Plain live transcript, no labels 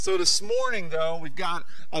So this morning, though, we've got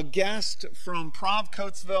a guest from Prov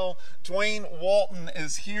Coatesville. Dwayne Walton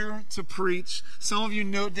is here to preach. Some of you,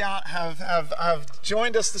 no doubt, have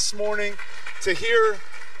joined us this morning to hear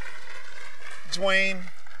Dwayne.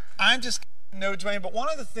 I'm just know Dwayne, but one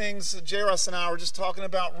of the things that J. Russ and I were just talking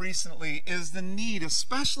about recently is the need,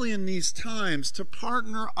 especially in these times, to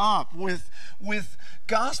partner up with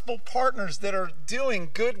gospel partners that are doing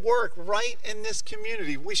good work right in this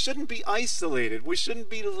community. We shouldn't be isolated. We shouldn't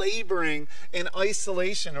be laboring in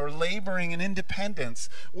isolation or laboring in independence.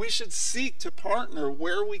 We should seek to partner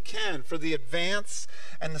where we can for the advance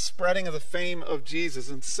and the spreading of the fame of Jesus.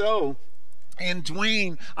 And so, in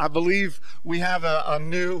Dwayne, I believe we have a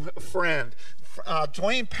new friend.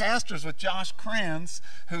 Dwayne pastors with Josh Kranz,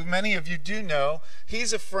 who many of you do know.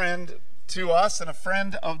 He's a friend to us and a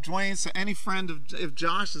friend of Dwayne, so any friend of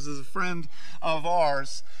Josh's is a friend of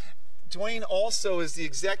ours. Dwayne also is the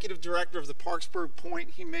executive director of the Parksburg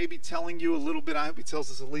Point. He may be telling you a little bit, I hope he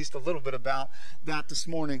tells us at least a little bit about that this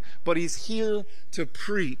morning, but he's here to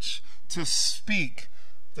preach, to speak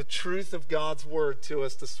the truth of God's word to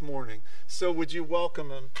us this morning. So would you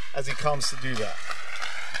welcome him as he comes to do that?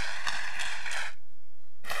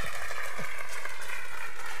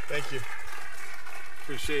 Thank you.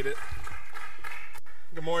 Appreciate it.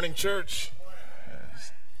 Good morning, church.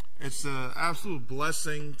 It's an absolute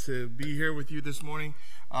blessing to be here with you this morning.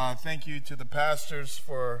 Thank you to the pastors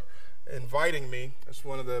for inviting me. It's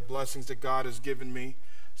one of the blessings that God has given me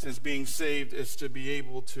since being saved, is to be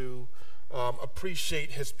able to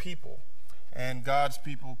appreciate his people. And God's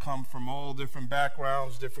people come from all different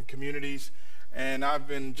backgrounds, different communities, and I've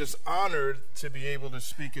been just honored to be able to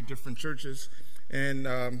speak at different churches, and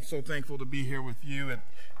I'm so thankful to be here with you at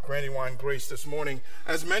Brandywine Grace this morning.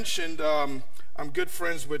 As mentioned, I'm good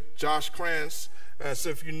friends with Josh Kranz, so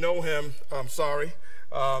if you know him, I'm sorry,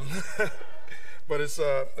 but it's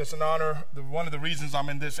an honor. One of the reasons I'm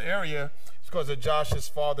in this area is because of Josh's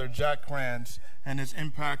father, Jack Kranz, and his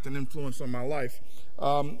impact and influence on my life.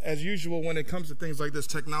 As usual, when it comes to things like this,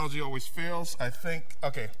 technology always fails.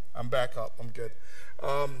 Okay, I'm back up. I'm good.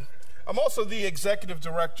 I'm also the executive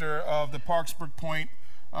director of the Parksburg Point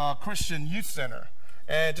Christian Youth Center.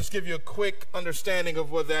 And just give you a quick understanding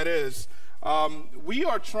of what that is. We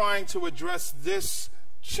are trying to address this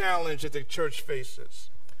challenge that the church faces.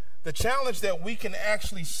 The challenge that we can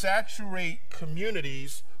actually saturate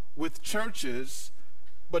communities with churches,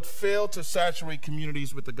 but fail to saturate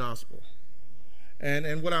communities with the gospel.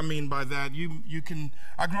 And what I mean by that,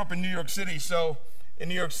 I grew up in New York City, so in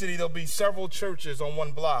New York City there'll be several churches on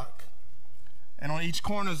one block. And on each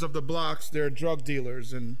corners of the blocks there are drug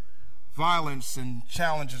dealers and violence and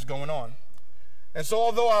challenges going on. And so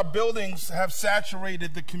although our buildings have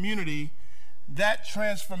saturated the community, that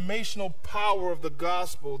transformational power of the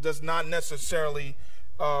gospel does not necessarily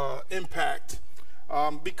impact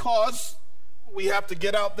because we have to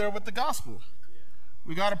get out there with the gospel.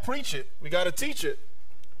 We got to preach it. We got to teach it.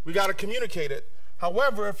 We got to communicate it.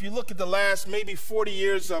 However, if you look at the last maybe 40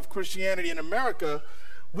 years of Christianity in America,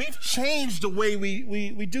 we've changed the way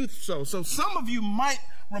we do so. So some of you might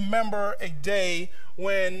remember a day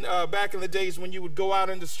when, back in the days when you would go out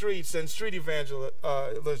in the streets and do street evangelism.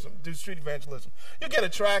 You get a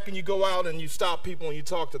tract and you go out and you stop people and you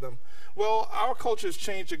talk to them. Well, our culture has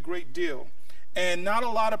changed a great deal, and not a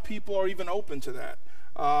lot of people are even open to that.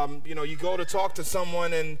 You go to talk to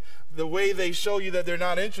someone, and the way they show you that they're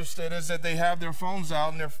not interested is that they have their phones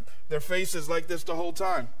out and their faces like this the whole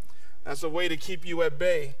time. That's a way to keep you at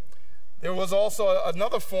bay. There was also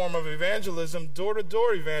another form of evangelism,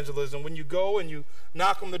 door-to-door evangelism, when you go and you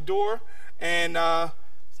knock on the door and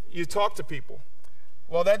you talk to people.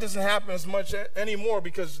 Well, that doesn't happen as much anymore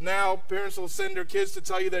because now parents will send their kids to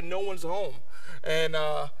tell you that no one's home. And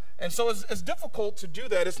so it's difficult to do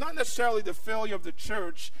that. It's not necessarily the failure of the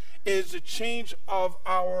church, it's the change of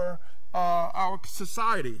our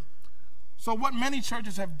society. So what many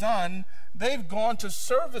churches have done, they've gone to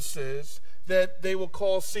services that they will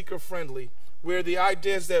call seeker-friendly, where the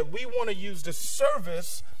idea is that we want to use the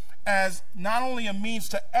service as not only a means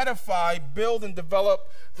to edify, build, and develop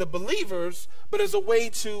the believers, but as a way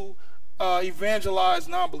to evangelize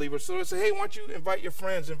non-believers. So they say, hey, why don't you invite your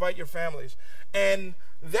friends, invite your families? And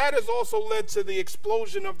that has also led to the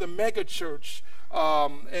explosion of the mega church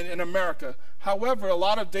in America. However, a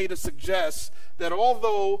lot of data suggests that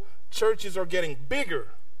although churches are getting bigger,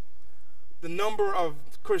 the number of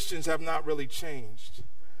Christians have not really changed.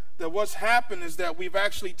 That what's happened is that we've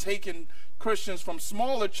actually taken Christians from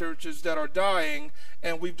smaller churches that are dying,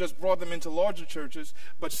 and we've just brought them into larger churches,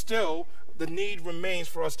 but still the need remains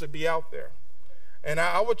for us to be out there. And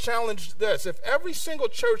I would challenge this. If every single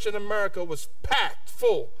church in America was packed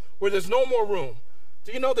full, where there's no more room,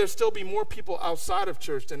 do you know there'd still be more people outside of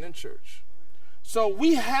church than in church? So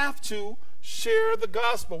we have to share the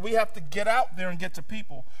gospel. We have to get out there and get to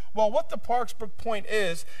people. Well, what the Parksburg Point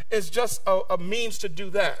is just a means to do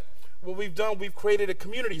that. What we've done, we've created a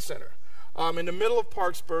community center in the middle of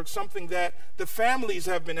Parksburg, something that the families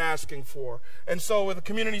have been asking for. And so with the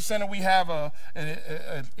community center, we have a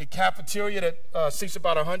cafeteria that seats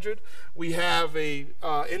about 100. We have a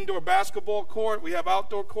indoor basketball court. We have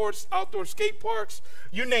outdoor courts, outdoor skate parks,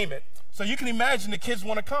 you name it. So you can imagine the kids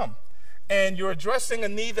want to come. And you're addressing a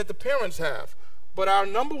need that the parents have. But our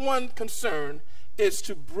number one concern is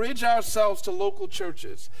to bridge ourselves to local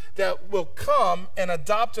churches that will come and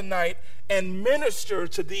adopt a night and minister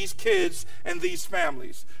to these kids and these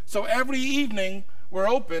families. So every evening we're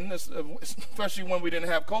open, especially when we didn't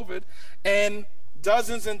have COVID, and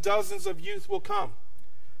dozens of youth will come.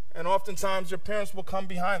 And oftentimes their parents will come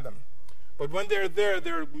behind them. But when they're there,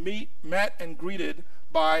 they're met and greeted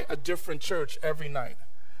by a different church every night.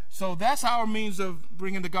 So that's our means of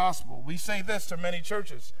bringing the gospel. We say this to many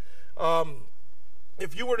churches.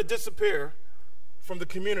 If you were to disappear from the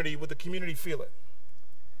community, would the community feel it?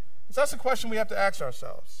 So that's a question we have to ask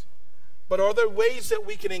ourselves. But are there ways that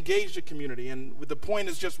we can engage the community? And the point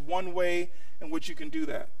is just one way in which you can do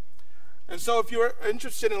that. And so if you're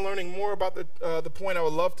interested in learning more about the point, I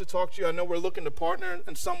would love to talk to you. I know we're looking to partner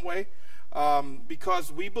in some way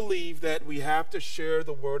because we believe that we have to share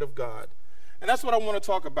the word of God. And that's what I want to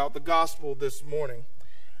talk about, the gospel, this morning.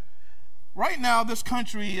 Right now, this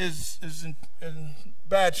country is in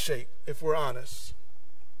bad shape, if we're honest.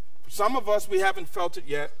 For some of us, we haven't felt it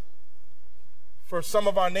yet. For some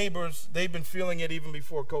of our neighbors, they've been feeling it even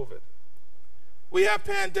before COVID. We have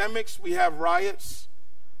pandemics, we have riots,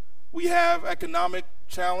 we have economic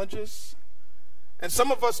challenges. And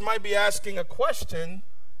some of us might be asking a question,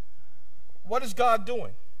 what is God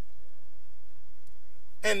doing?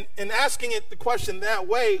 And in asking it the question that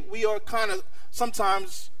way, we are kind of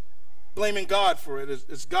sometimes blaming God for it.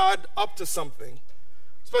 Is God up to something?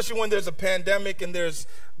 Especially when there's a pandemic and there's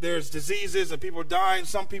diseases and people are dying.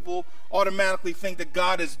 Some people automatically think that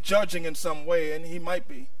God is judging in some way, and he might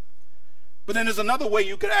be. But then there's another way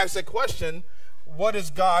you could ask that question, what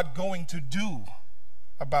is God going to do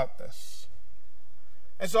about this?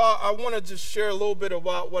 And so I want to just share a little bit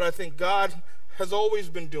about what I think God has always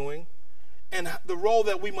been doing and the role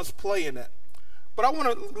that we must play in it. But I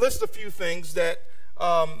want to list a few things that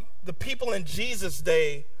the people in Jesus'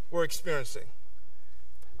 day were experiencing.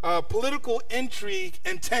 Political intrigue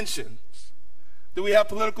and tension. Do we have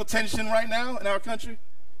political tension right now in our country?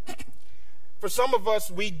 For some of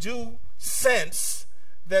us, we do sense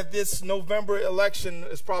that this November election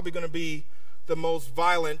is probably going to be the most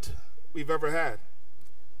violent we've ever had.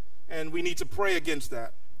 And we need to pray against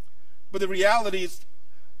that. But the reality is,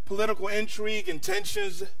 political intrigue and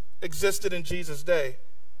tensions existed in Jesus' day.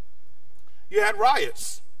 You had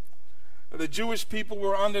riots. The Jewish people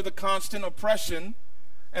were under the constant oppression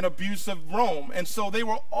and abuse of Rome. And so they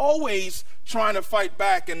were always trying to fight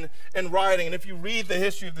back and rioting. And if you read the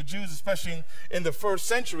history of the Jews, especially in the first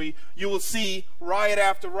century, you will see riot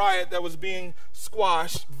after riot that was being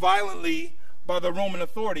squashed violently by the Roman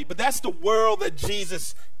authority. But that's the world that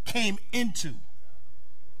Jesus came into.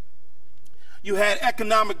 You had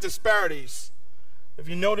economic disparities. If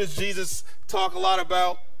you notice, Jesus talked a lot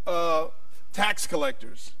about tax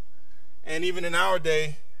collectors. And even in our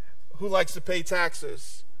day, who likes to pay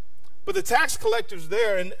taxes? But the tax collectors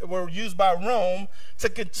there were used by Rome to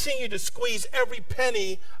continue to squeeze every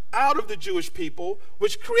penny out of the Jewish people,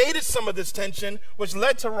 which created some of this tension, which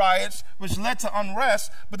led to riots, which led to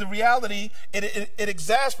unrest. But the reality, it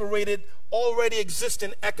exacerbated already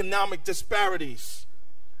existing economic disparities.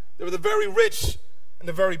 There were the very rich and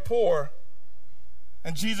the very poor,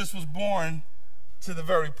 and Jesus was born to the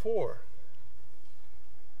very poor.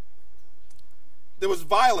 There was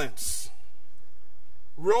violence.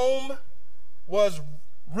 Rome was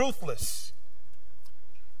ruthless.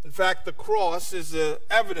 In fact, the cross is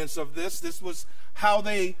evidence of this. This was how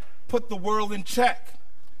they put the world in check.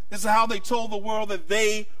 This is how they told the world that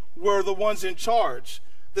they were the ones in charge.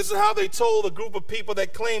 This is how they told a group of people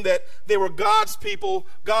that claimed that they were God's people,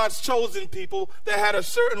 God's chosen people, that had a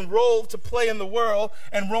certain role to play in the world.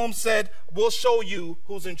 And Rome said, we'll show you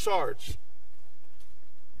who's in charge.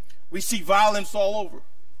 We see violence all over.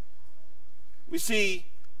 We see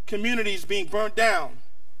communities being burnt down.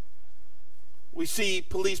 We see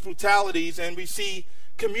police brutalities, and we see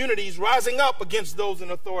communities rising up against those in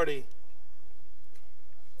authority.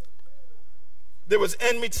 There was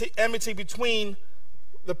enmity between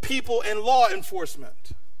the people and law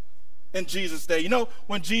enforcement in Jesus' day. You know,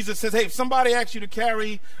 when Jesus says, hey, if somebody asks you to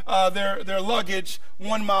carry their luggage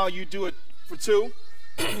 1 mile, you do it for 2.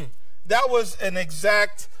 That was an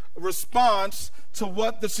exact response to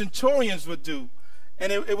what the centurions would do.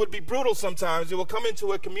 And it would be brutal sometimes. They will come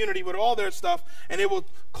into a community with all their stuff, and they will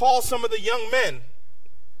call some of the young men,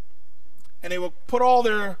 and they will put all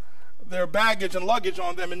their baggage and luggage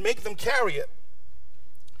on them and make them carry it.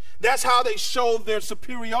 That's how they showed their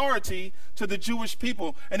superiority to the Jewish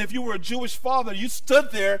people. And if you were a Jewish father, you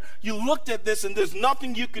stood there, you looked at this, and there's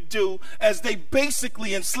nothing you could do, as they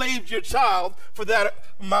basically enslaved your child for that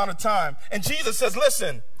amount of time. And Jesus says,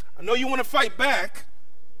 listen, I know you want to fight back,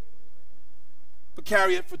 but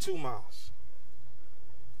carry it for 2 miles.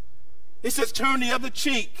 He says, turn the other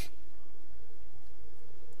cheek.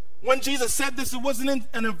 When Jesus said this, it wasn't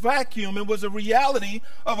in a vacuum. It was a reality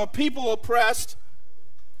of a people oppressed.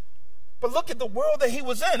 But look at the world that he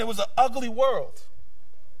was in. It was an ugly world.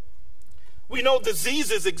 We know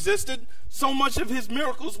diseases existed. So much of his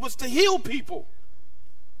miracles was to heal people.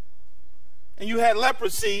 And you had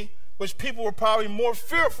leprosy, which people were probably more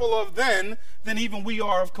fearful of then than even we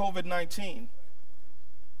are of COVID-19.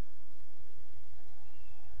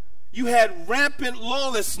 You had rampant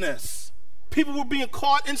lawlessness. People were being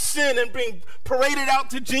caught in sin and being paraded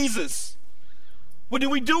out to Jesus. What do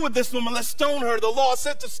we do with this woman? Let's stone her. The law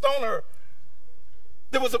said to stone her.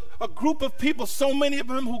 There was a group of people, so many of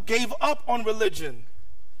them, who gave up on religion.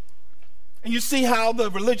 And you see how the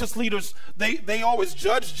religious leaders, they always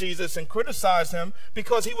judged Jesus and criticized him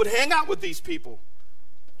because he would hang out with these people.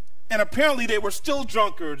 And apparently they were still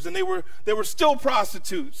drunkards, and they were still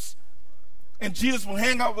prostitutes. And Jesus would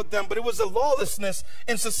hang out with them, but it was a lawlessness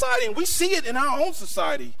in society, and we see it in our own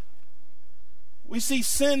society. We see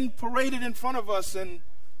sin paraded in front of us and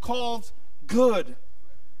called good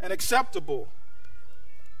and acceptable.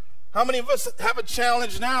 How many of us have a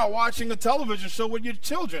challenge now watching a television show with your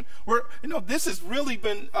children? This has really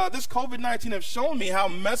been, this COVID-19 has shown me how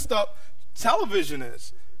messed up television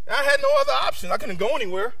is. I had no other option. I couldn't go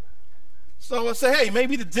anywhere. So I said, hey,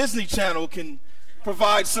 maybe the Disney Channel can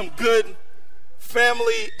provide some good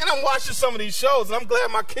family. And I'm watching some of these shows, and I'm glad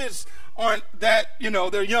my kids aren't that,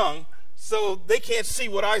 they're young, so they can't see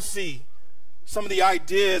what I see, some of the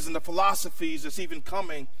ideas and the philosophies that's even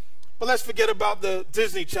coming. But let's forget about the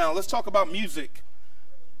Disney Channel. Let's talk about music.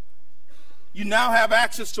 You now have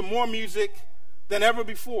access to more music than ever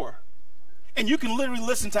before. And you can literally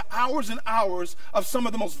listen to hours and hours of some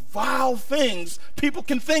of the most vile things people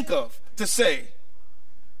can think of to say.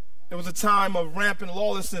 There was a time of rampant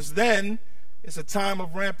lawlessness then. It's a time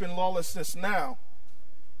of rampant lawlessness now.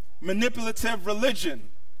 Manipulative religion.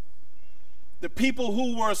 The people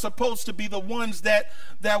who were supposed to be the ones that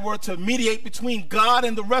were to mediate between God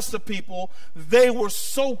and the rest of people, they were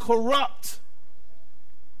so corrupt.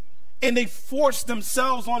 And they forced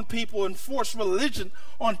themselves on people and forced religion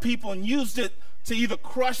on people and used it to either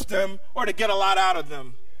crush them or to get a lot out of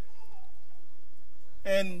them.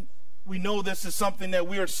 And we know this is something that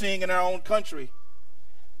we are seeing in our own country.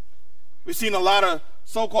 We've seen a lot of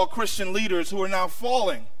so-called Christian leaders who are now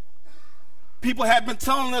falling. People had been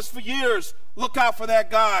telling us for years, look out for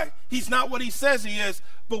that guy. He's not what he says he is,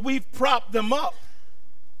 but we've propped them up.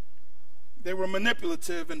 They were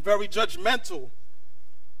manipulative and very judgmental.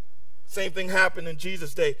 Same thing happened in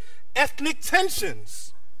Jesus' day. Ethnic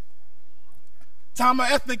tensions. Time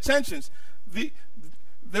of ethnic tensions.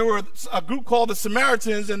 There were a group called the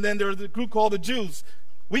Samaritans, and then there was a group called the Jews.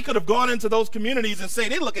 We could have gone into those communities and say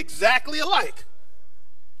they look exactly alike.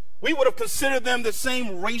 We would have considered them the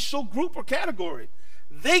same racial group or category.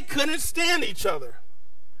 They couldn't stand each other.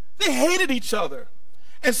 They hated each other.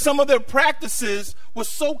 And some of their practices were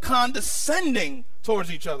so condescending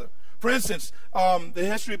towards each other. For instance, the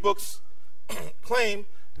history books claim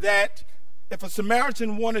that if a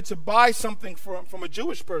Samaritan wanted to buy something from a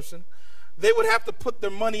Jewish person, they would have to put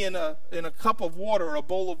their money in a cup of water or a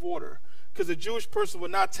bowl of water, because a Jewish person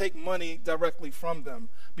would not take money directly from them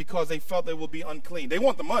because they felt they would be unclean. They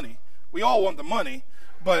want the money. We all want the money,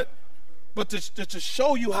 but to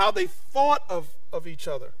show you how they thought of each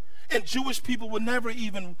other. And Jewish people would never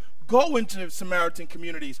even go into Samaritan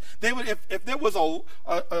communities. They would, if there was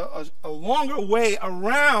a longer way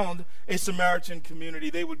around a Samaritan community,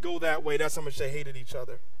 they would go that way. That's how much they hated each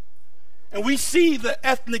other. And we see the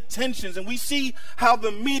ethnic tensions, and we see how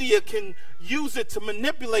the media can use it to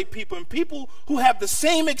manipulate people. And people who have the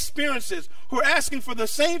same experiences, who are asking for the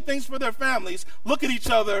same things for their families, look at each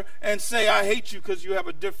other and say, I hate you because you have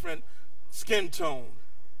a different skin tone.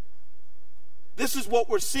 This is what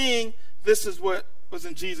we're seeing. This is what was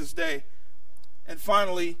in Jesus' day. And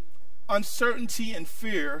finally, uncertainty and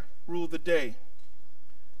fear rule the day.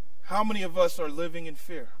 How many of us are living in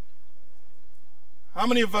fear? How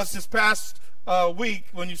many of us this past week,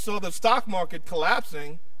 when you saw the stock market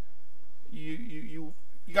collapsing, you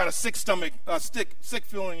got a sick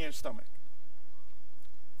feeling in your stomach?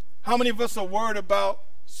 How many of us are worried about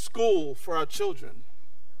school for our children?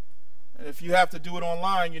 And if you have to do it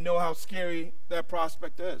online, you know how scary that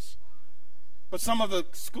prospect is. But some of the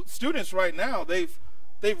students right now, they've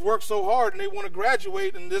worked so hard and they want to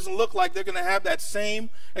graduate, and it doesn't look like they're going to have that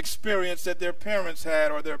same experience that their parents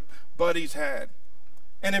had or their buddies had.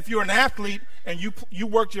 And if you're an athlete and you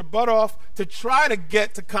worked your butt off to try to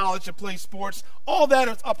get to college to play sports, all that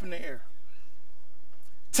is up in the air.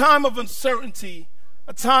 Time of uncertainty,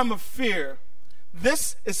 a time of fear.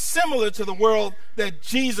 This is similar to the world that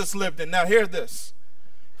Jesus lived in. Now hear this.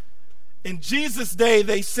 In Jesus' day,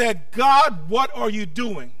 they said, God, what are you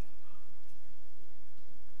doing?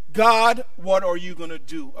 God, what are you going to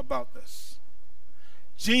do about this?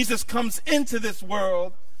 Jesus comes into this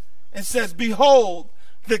world and says, behold,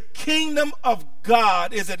 the kingdom of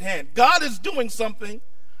God is at hand. God is doing something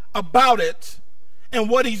about it,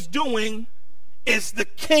 and what he's doing is the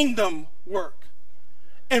kingdom work.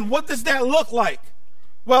 And what does that look like?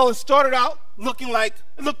 Well, it started out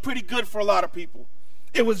it looked pretty good for a lot of people.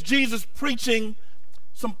 It was Jesus preaching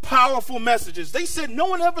some powerful messages. They said no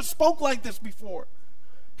one ever spoke like this before.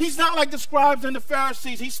 He's not like the scribes and the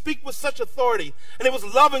Pharisees. He speaks with such authority, and it was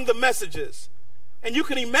loving the messages. And you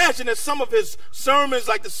can imagine that some of his sermons,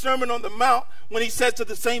 like the Sermon on the Mount, when he said to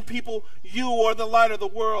the same people, you are the light of the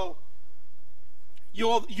world. You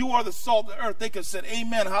are the salt of the earth. They could have said,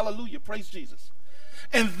 amen, hallelujah, praise Jesus.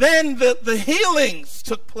 And then the healings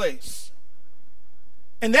took place.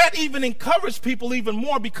 And that even encouraged people even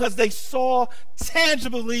more because they saw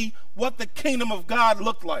tangibly what the kingdom of God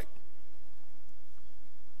looked like.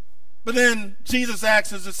 But then Jesus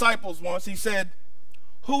asked his disciples once, he said,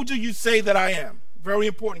 who do you say that I am? Very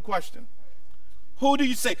important question. Who do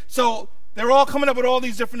you say? So they're all coming up with all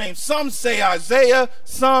these different names. Some say Isaiah,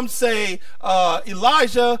 some say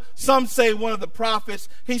Elijah, some say one of the prophets.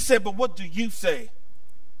 He said, but what do you say?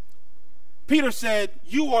 Peter said,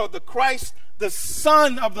 you are the Christ, the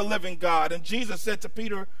Son of the living God. And Jesus said to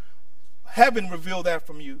Peter, heaven revealed that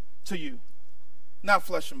to you, not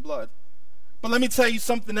flesh and blood. But let me tell you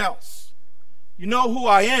something else. You know who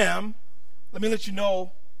I am. Let me let you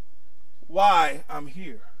know why I'm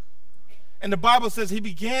here. And the Bible says he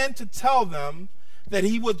began to tell them that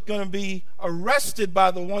he was going to be arrested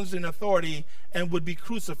by the ones in authority and would be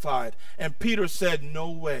crucified. And Peter said,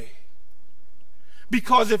 no way.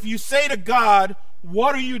 Because if you say to God,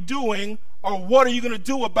 what are you doing, or what are you going to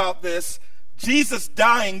do about this, Jesus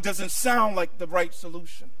dying doesn't sound like the right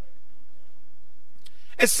solution.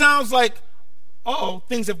 It sounds like,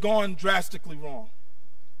 things have gone drastically wrong.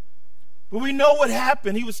 But we know what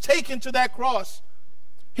happened. He was taken to that cross.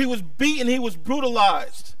 He was beaten. He was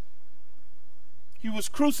brutalized. He was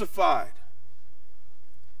crucified.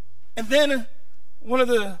 And then one of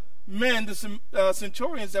the men, the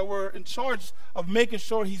centurions that were in charge of making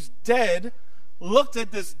sure he's dead, looked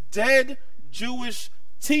at this dead Jewish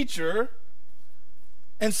teacher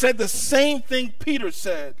and said the same thing Peter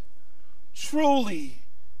said. Truly,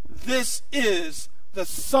 this is the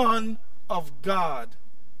Son of God.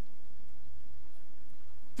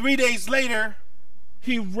 3 days later,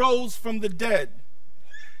 he rose from the dead,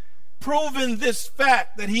 proving this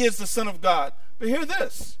fact that he is the Son of God. But hear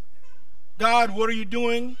this. God, what are you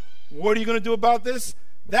doing? What are you going to do about this?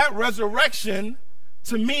 That resurrection,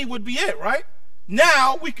 to me, would be it, right?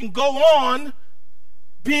 Now we can go on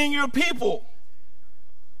being your people.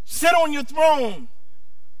 Sit on your throne.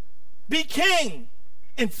 Be king.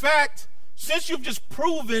 In fact, since you've just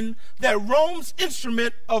proven that Rome's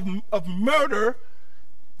instrument of murder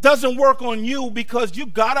doesn't work on you because you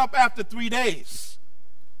got up after 3 days,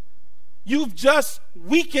 you've just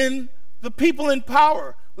weakened the people in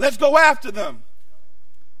power. Let's go after them.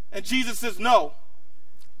 And Jesus says, no,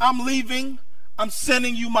 I'm leaving. I'm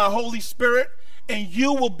sending you my Holy Spirit, and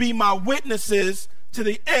you will be my witnesses to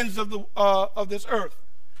the ends of this earth.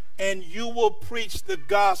 And you will preach the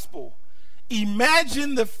gospel.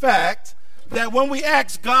 Imagine the fact that when we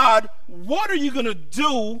ask God, what are you going to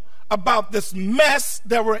do about this mess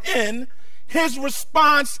that we're in? His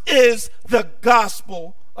response is the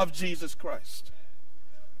gospel of Jesus Christ.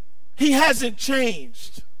 He hasn't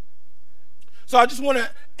changed. So I just want to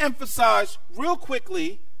emphasize real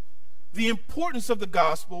quickly the importance of the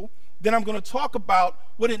gospel. Then I'm going to talk about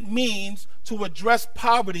what it means to address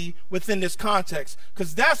poverty within this context,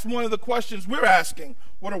 because that's one of the questions we're asking.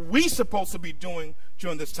 What are we supposed to be doing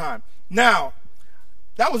during this time? Now,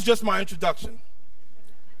 That was just my introduction.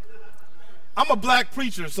 I'm a black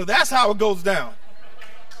preacher, so that's how it goes down.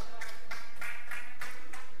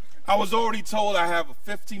 I was already told I have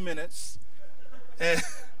 50 minutes. And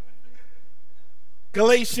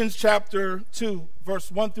Galatians chapter 2,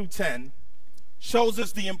 verse 1 through 10 shows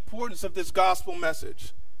us the importance of this gospel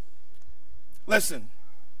message. Listen,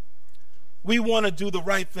 we want to do the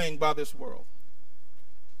right thing by this world.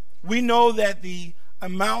 We know that the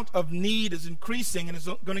amount of need is increasing and it's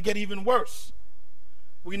going to get even worse.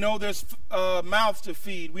 We know there's mouths to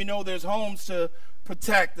feed. We know there's homes to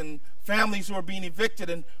protect and families who are being evicted,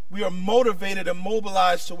 and we are motivated and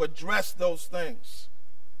mobilized to address those things.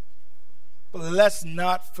 But let's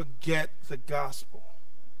not forget the gospel.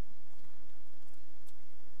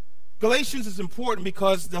 Galatians is important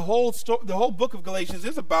because the whole book of Galatians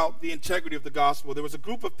is about the integrity of the gospel. There was a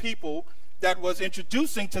group of people that was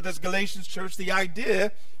introducing to this Galatians church the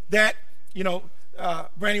idea that,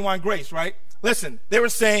 Brandywine grace, right? Listen, they were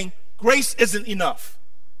saying grace isn't enough.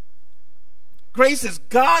 Grace is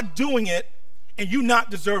God doing it and you not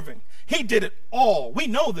deserving. He did it all. We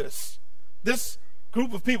know this. This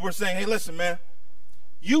group of people were saying, hey, listen, man,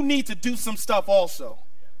 you need to do some stuff also.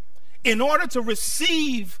 In order to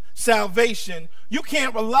receive salvation, you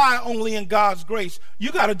can't rely only on God's grace.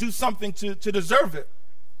 You got to do something to deserve it,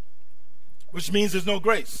 which means there's no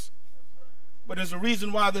grace. But there's a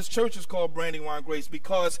reason why this church is called Brandywine Grace,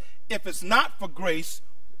 because if it's not for grace,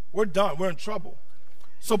 we're done. We're in trouble.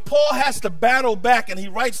 So Paul has to battle back, and he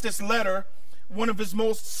writes this letter, one of his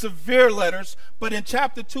most severe letters. But in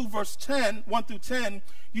chapter 2, verse 10, 1 through 10,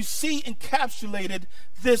 you see encapsulated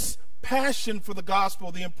this passion for the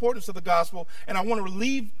gospel, the importance of the gospel. And I want to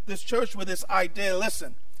leave this church with this idea.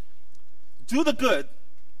 Listen, do the good,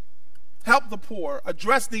 help the poor,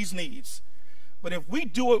 address these needs. But if we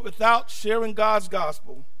do it without sharing God's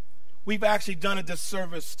gospel, we've actually done a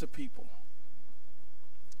disservice to people.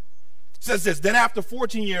 It says this, then after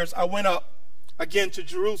 14 years, I went up again to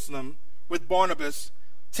Jerusalem with Barnabas,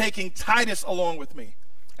 taking Titus along with me.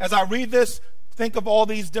 As I read this, think of all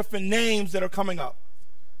these different names that are coming up.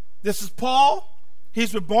 This is Paul.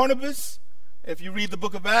 He's with Barnabas. If you read the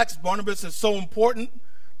book of Acts, Barnabas is so important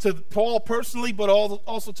to Paul personally, but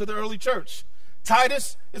also to the early church.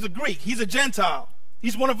 Titus is a Greek. He's a Gentile.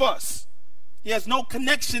 He's one of us. He has no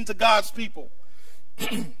connection to God's people.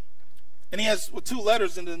 And he has 2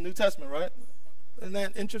 letters in the New Testament, right? Isn't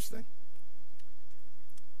that interesting?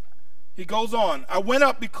 He goes on. I went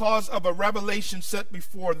up because of a revelation set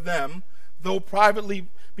before them, though privately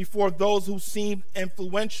before those who seemed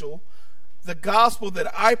influential, the gospel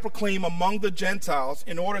that I proclaim among the Gentiles,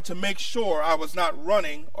 in order to make sure I was not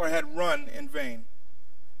running or had run in vain.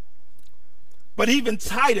 But even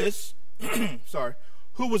Titus,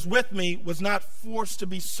 who was with me, was not forced to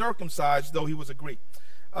be circumcised, though he was a Greek.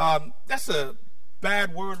 That's a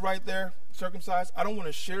bad word right there, circumcised. I don't want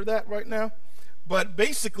to share that right now. But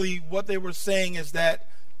basically what they were saying is that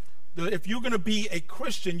if you're going to be a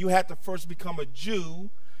Christian, you have to first become a Jew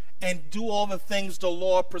and do all the things the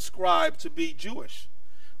law prescribed to be Jewish.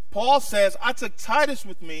 Paul says, I took Titus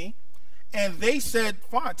with me, and they said,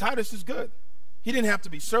 fine, Titus is good. He didn't have to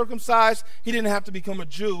be circumcised. He didn't have to become a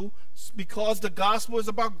Jew, because the gospel is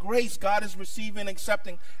about grace. God is receiving and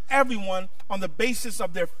accepting everyone on the basis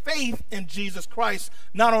of their faith in Jesus Christ,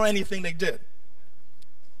 not on anything they did.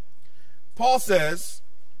 Paul says,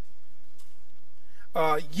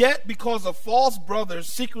 yet because of false brothers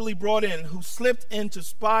secretly brought in, who slipped in to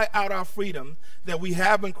spy out our freedom that we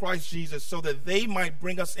have in Christ Jesus, so that they might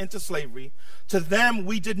bring us into slavery, to them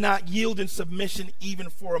we did not yield in submission even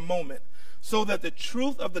for a moment, so that the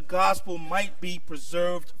truth of the gospel might be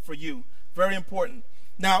preserved for you. Very important.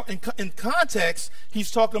 Now, in context, he's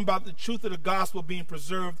talking about the truth of the gospel being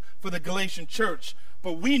preserved for the Galatian church.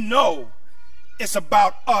 But we know it's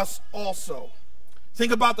about us also.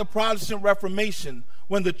 Think about the Protestant Reformation,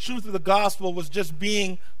 when the truth of the gospel was just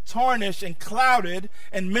being tarnished and clouded,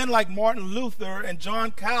 and men like Martin Luther and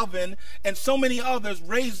John Calvin and so many others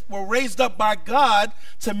were raised up by God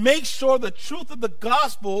to make sure the truth of the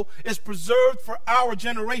gospel is preserved for our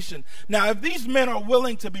generation. Now, if these men are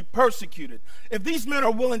willing to be persecuted, if these men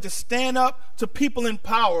are willing to stand up to people in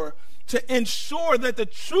power to ensure that the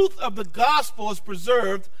truth of the gospel is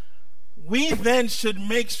preserved, we then should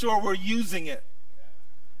make sure we're using it.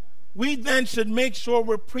 We then should make sure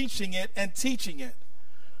we're preaching it and teaching it.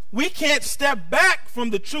 We can't step back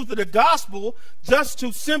from the truth of the gospel just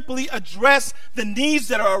to simply address the needs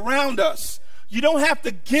that are around us. You don't have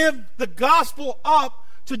to give the gospel up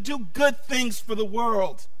to do good things for the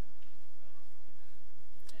world.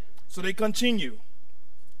 So they continue.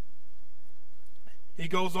 He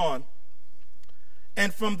goes on.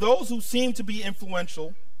 And from those who seem to be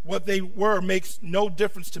influential, what they were makes no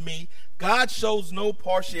difference to me. God shows no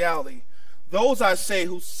partiality. Those, I say,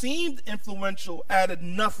 who seemed influential added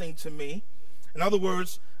nothing to me. In other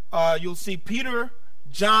words, you'll see Peter,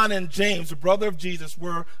 John, and James, the brother of Jesus,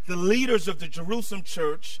 were the leaders of the Jerusalem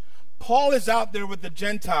church. Paul is out there with the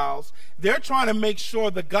Gentiles. They're trying to make sure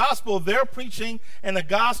the gospel they're preaching and the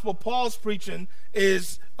gospel Paul's preaching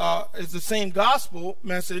is the same gospel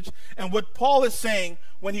message. And what Paul is saying,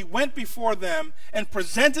 when he went before them and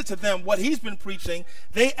presented to them what he's been preaching,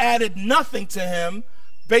 they added nothing to him,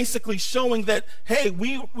 basically showing that, hey,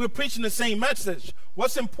 we're preaching the same message.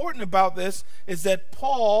 What's important about this is that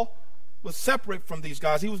Paul was separate from these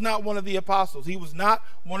guys. He was not one of the apostles. He was not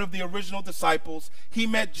one of the original disciples. He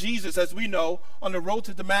met Jesus, as we know, on the road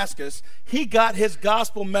to Damascus. He got his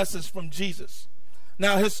gospel message from Jesus.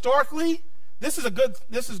 Now, historically, this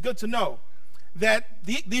is good to know, that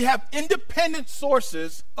they have independent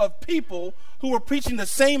sources of people who were preaching the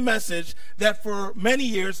same message that for many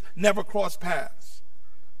years never crossed paths.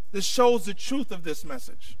 This shows the truth of this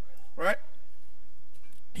message, right?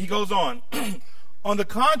 He goes on. On the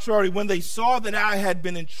contrary, when they saw that I had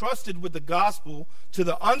been entrusted with the gospel to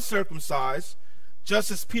the uncircumcised,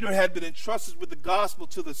 just as Peter had been entrusted with the gospel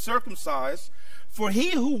to the circumcised, for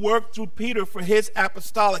he who worked through Peter for his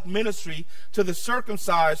apostolic ministry to the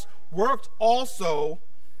circumcised worked also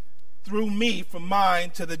through me for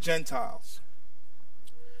mine to the Gentiles.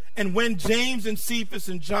 And when James and Cephas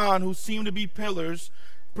and John, who seemed to be pillars,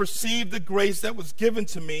 perceived the grace that was given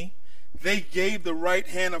to me, they gave the right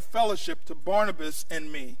hand of fellowship to Barnabas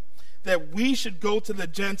and me, that we should go to the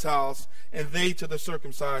Gentiles and they to the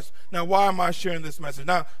circumcised. Now, why am I sharing this message?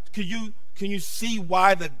 Now, can you see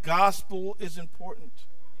why the gospel is important?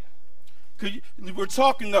 We're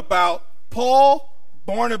talking about Paul,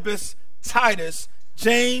 Barnabas, Titus,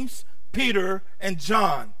 James, Peter, and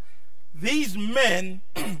John. These men,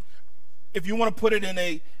 if you want to put it in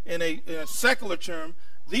a secular term,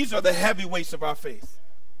 these are the heavyweights of our faith.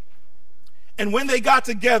 And when they got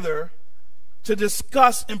together to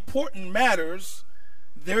discuss important matters,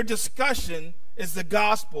 their discussion is the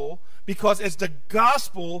gospel, because it's the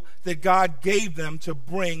gospel that God gave them to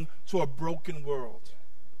bring to a broken world.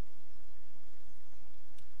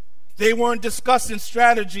 They weren't discussing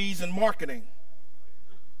strategies and marketing.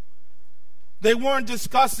 They weren't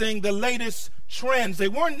discussing the latest trends. They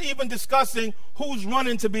weren't even discussing who's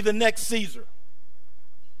running to be the next Caesar.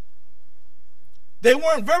 They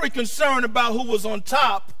weren't very concerned about who was on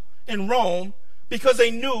top in Rome, because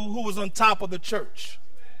they knew who was on top of the church.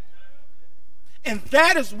 And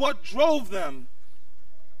that is what drove them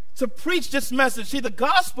to preach this message. See, the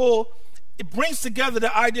gospel, it brings together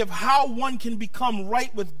the idea of how one can become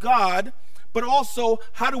right with God, but also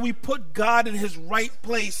how do we put God in his right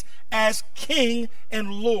place as King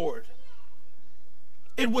and Lord.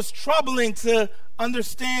 It was troubling to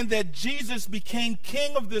understand that Jesus became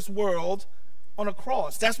king of this world on a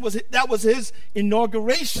cross. That was his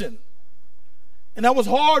inauguration. And that was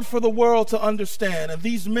hard for the world to understand. And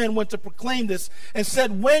these men went to proclaim this and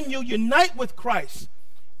said, when you unite with Christ,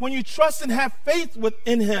 when you trust and have faith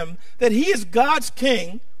within him, that he is God's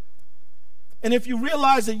king, and if you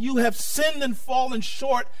realize that you have sinned and fallen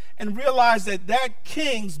short, and realize that that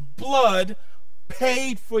king's blood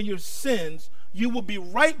paid for your sins, you will be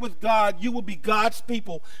right with God. You will be God's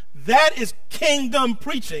people. That is kingdom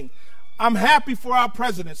preaching. I'm happy for our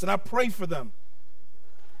presidents, and I pray for them.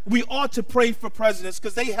 We ought to pray for presidents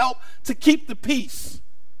because they help to keep the peace.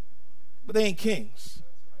 But they ain't kings.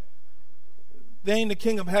 They ain't the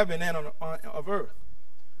king of heaven and of earth.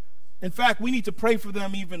 In fact, we need to pray for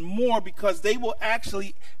them even more, because they will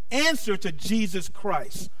actually answer to Jesus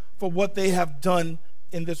Christ for what they have done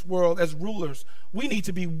in this world as rulers. We need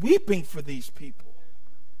to be weeping for these people.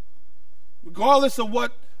 Regardless of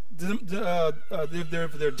what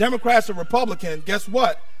if they're Democrats or Republican, guess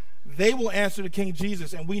what? They will answer to King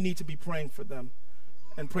Jesus, and we need to be praying for them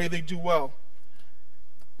and pray they do well.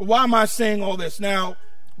 But why am I saying all this? Now,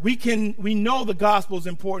 we know the gospel is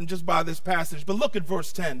important just by this passage, but look at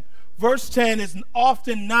verse 10. Verse 10 is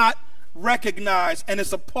often not recognized, and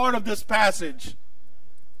it's a part of this passage.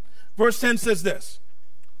 Verse 10 says this: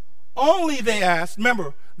 only they asked,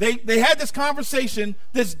 remember, they had this conversation,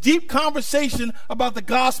 this deep conversation about the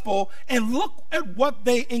gospel, and look at what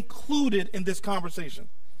they included in this conversation.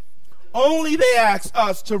 Only they asked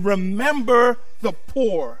us to remember the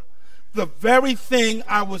poor, the very thing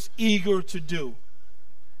I was eager to do.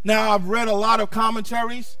 Now, I've read a lot of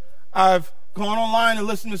commentaries. I've gone online and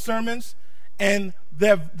listened to sermons, and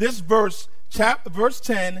this verse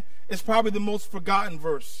 10, is probably the most forgotten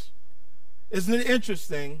verse. Isn't it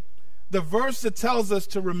interesting the verse that tells us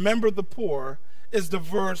to remember the poor is the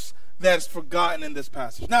verse that's forgotten in this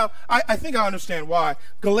passage. Now, I think I understand why.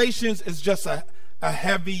 Galatians is just a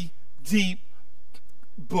heavy, deep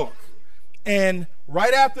book. And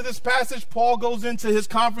right after this passage, Paul goes into his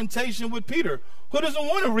confrontation with Peter. Who doesn't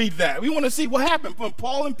want to read that? We want to see what happened when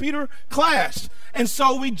Paul and Peter clashed. And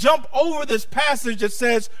so we jump over this passage that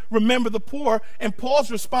says, remember the poor, and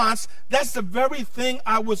Paul's response, that's the very thing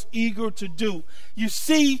I was eager to do. You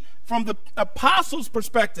see, from the apostles'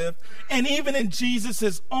 perspective, and even in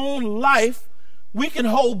Jesus' own life, we can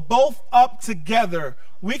hold both up together.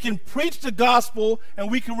 We can preach the gospel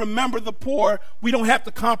and we can remember the poor. We don't have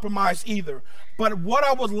to compromise either. But what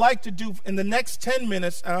I would like to do in the next 10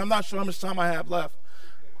 minutes, and I'm not sure how much time I have left,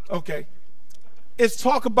 okay, is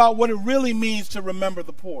talk about what it really means to remember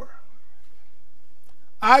the poor.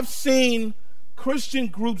 I've seen Christian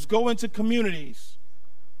groups go into communities,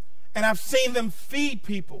 and I've seen them feed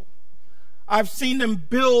people. I've seen them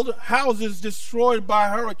build houses destroyed by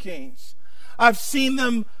hurricanes. I've seen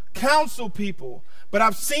them counsel people, but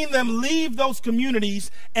I've seen them leave those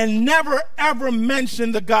communities and never, ever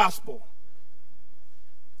mention the gospel.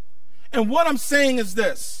 And what I'm saying is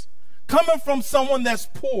this, coming from someone that's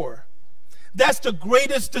poor, that's the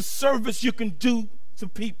greatest disservice you can do to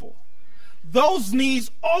people. Those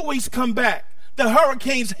needs always come back. The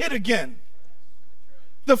hurricanes hit again.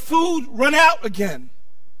 The food run out again.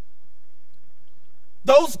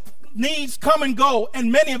 Those needs come and go,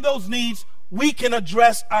 and many of those needs we can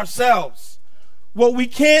address ourselves. What we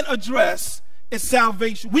can't address is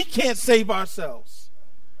salvation. We can't save ourselves.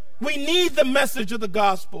 We need the message of the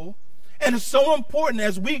gospel, and it's so important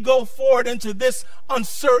as we go forward into this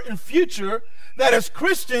uncertain future that as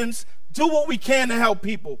Christians, do what we can to help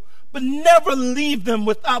people, but never leave them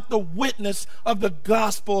without the witness of the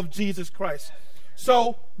gospel of Jesus Christ.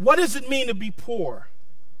 So, what does it mean to be poor?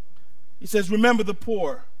 He says, remember the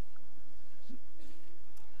poor.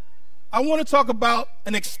 I want to talk about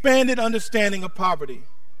an expanded understanding of poverty.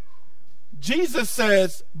 Jesus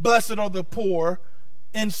says, blessed are the poor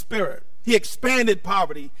in spirit. He expanded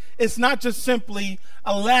poverty. It's not just simply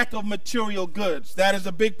a lack of material goods. That is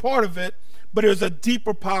a big part of it, but there's a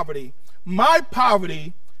deeper poverty. My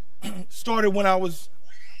poverty started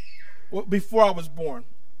before I was born.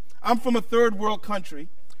 I'm from a third world country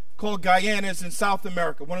called Guyana. It's in South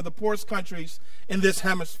America, one of the poorest countries in this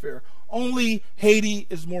hemisphere. Only Haiti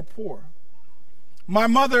is more poor. My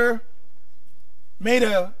mother made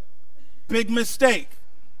a big mistake.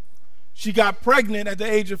 She got pregnant at the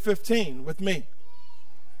age of 15 with me.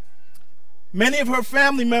 Many of her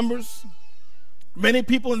family members, many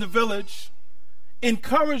people in the village,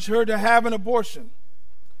 encouraged her to have an abortion.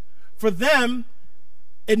 For them,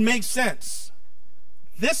 it makes sense.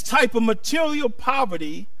 This type of material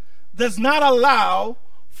poverty does not allow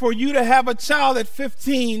for you to have a child at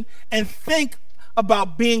 15 and think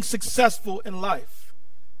about being successful in life.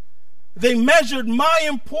 They measured my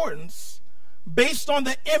importance based on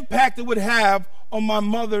the impact it would have on my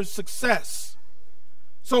mother's success.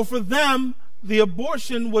 So for them, the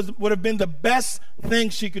abortion would have been the best thing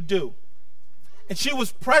she could do. And she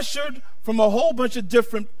was pressured from a whole bunch of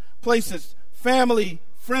different places, family,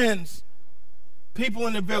 friends, people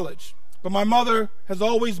in the village. But my mother has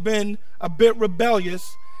always been a bit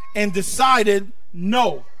rebellious and decided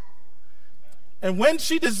no. And when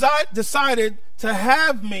she decided to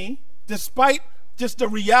have me, despite just the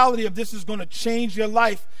reality of this is going to change your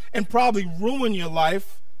life and probably ruin your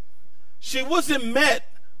life, she wasn't met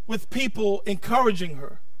with people encouraging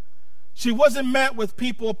her. She wasn't met with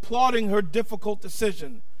people applauding her difficult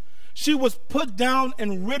decision. She was put down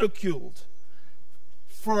and ridiculed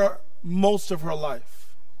for most of her life.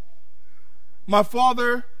 My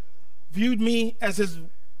father viewed me as his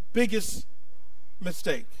biggest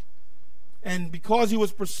mistake. And because he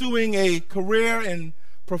was pursuing a career in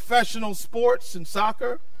professional sports and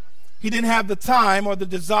soccer, he didn't have the time or the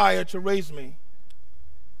desire to raise me.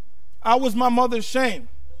 I was my mother's shame.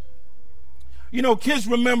 You know, kids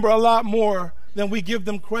remember a lot more than we give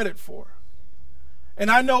them credit for. And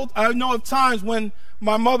I know of times when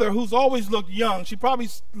my mother, who's always looked young, she probably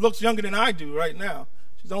looks younger than I do right now.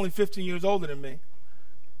 She's only 15 years older than me.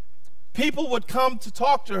 People would come to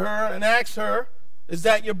talk to her and ask her, is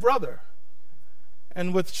that your brother?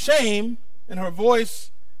 And with shame in her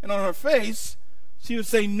voice and on her face, she would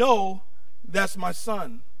say, no, that's my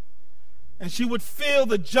son. And she would feel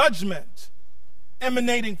the judgment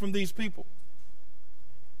emanating from these people.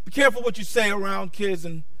 Be careful what you say around kids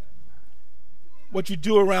and what you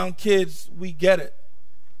do around kids. We get it,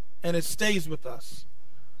 and it stays with us.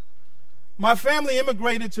 My family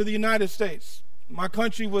immigrated to the United States. My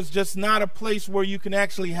country was just not a place where you can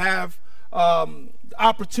actually have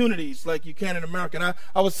opportunities like you can in America. And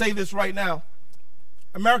I would say this right now.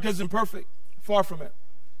 America isn't perfect. Far from it.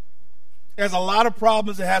 There's a lot of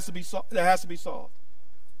problems that has to be solved.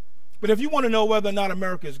 But if you want to know whether or not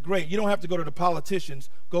America is great, you don't have to go to the politicians.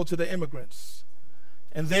 Go to the immigrants.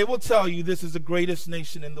 And they will tell you this is the greatest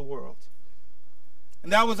nation in the world.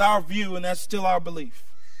 And that was our view, and that's still our belief.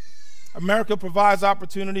 America provides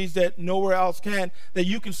opportunities that nowhere else can, that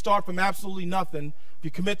you can start from absolutely nothing. If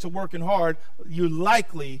you commit to working hard, you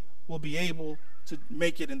likely will be able to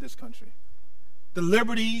make it in this country. The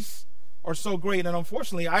liberties are so great, and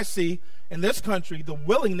unfortunately, I see in this country the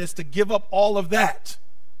willingness to give up all of that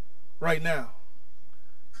right now.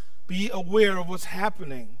 Be aware of what's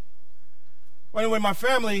happening. Well, anyway,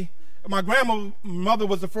 my grandmother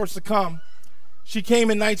was the first to come. She came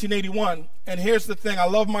in 1981, and here's the thing. I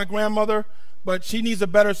love my grandmother, but she needs a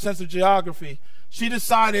better sense of geography. She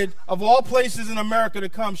decided, of all places in America to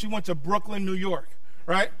come, she went to Brooklyn, New York,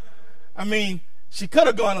 right? I mean, she could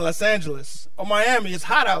have gone to Los Angeles or Miami. It's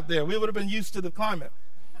hot out there. We would have been used to the climate.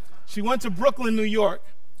 She went to Brooklyn, New York,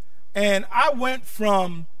 and I went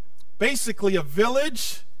from basically a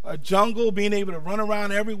village, a jungle, being able to run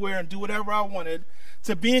around everywhere and do whatever I wanted,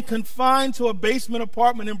 to being confined to a basement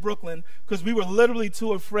apartment in Brooklyn because we were literally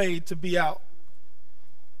too afraid to be out.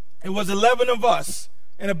 It was 11 of us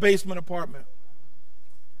in a basement apartment.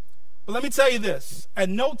 But let me tell you this. At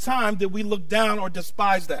no time did we look down or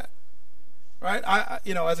despise that. Right?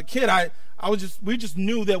 As a kid, we just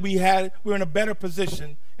knew that we were in a better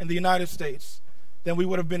position in the United States than we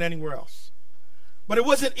would have been anywhere else. But it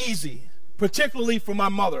wasn't easy, particularly for my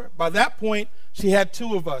mother. By that point, she had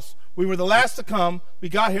two of us. We were the last to come. We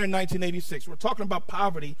got here in 1986. We're talking about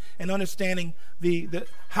poverty and understanding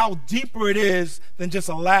how deeper it is than just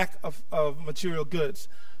a lack of material goods.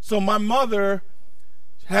 So my mother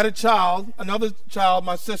had a child, another child,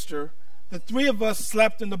 my sister. The three of us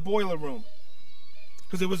slept in the boiler room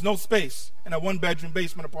because there was no space in a one-bedroom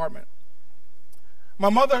basement apartment. My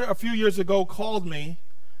mother, a few years ago, called me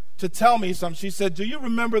to tell me something. She said, "Do you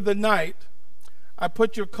remember the night I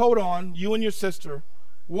put your coat on, you and your sister,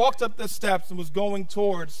 walked up the steps and was going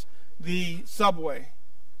towards the subway?"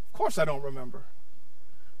 Of course I don't remember.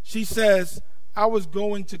 She says, "I was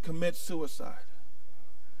going to commit suicide."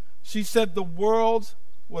 She said the world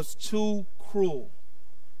was too cruel.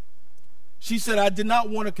 She said, "I did not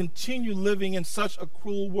want to continue living in such a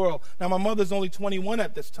cruel world." Now, my mother's only 21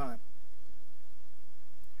 at this time.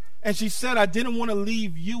 And she said, "I didn't want to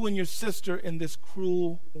leave you and your sister in this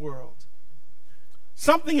cruel world."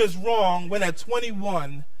 Something is wrong when at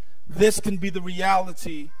 21, this can be the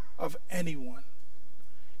reality of anyone.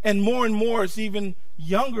 And more, it's even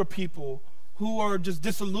younger people who are just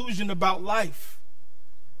disillusioned about life.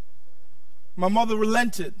 My mother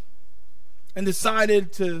relented and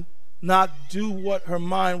decided to not do what her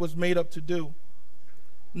mind was made up to do.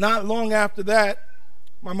 Not long after that,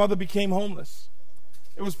 my mother became homeless.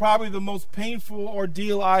 It was probably the most painful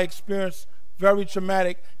ordeal I experienced, very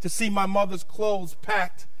traumatic, to see my mother's clothes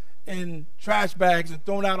packed in trash bags and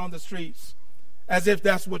thrown out on the streets, as if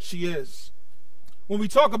that's what she is. When we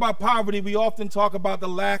talk about poverty, we often talk about the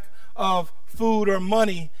lack of food or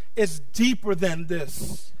money. It's deeper than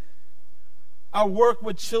this. I work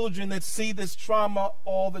with children that see this trauma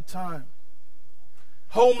all the time.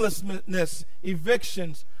 Homelessness,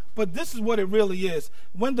 evictions. But this is what it really is.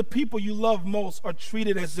 When the people you love most are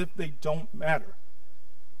treated as if they don't matter.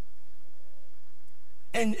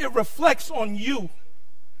 And it reflects on you.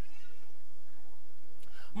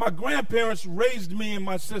 My grandparents raised me and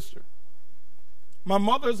my sister. My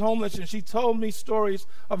mother's homeless, and she told me stories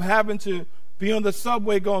of having to be on the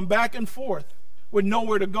subway going back and forth with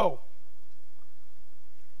nowhere to go.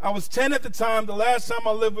 I was 10 at the time, the last time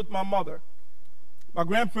I lived with my mother. My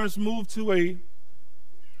grandparents moved to a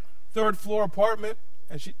third-floor apartment,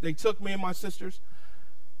 and they took me and my sisters.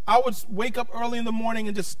 I would wake up early in the morning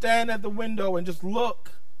and just stand at the window and just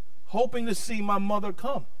look, hoping to see my mother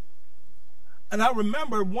come. And I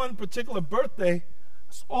remember one particular birthday,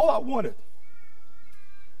 that's all I wanted.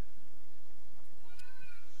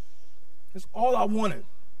 It's all I wanted.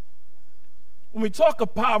 When we talk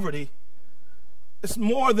of poverty, it's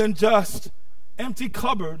more than just empty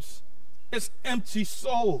cupboards. It's empty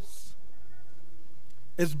souls.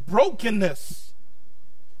 It's brokenness.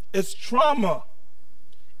 It's trauma.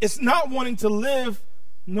 It's not wanting to live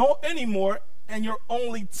anymore, and you're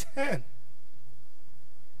only 10.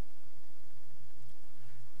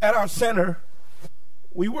 At our center,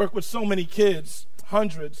 we work with so many kids,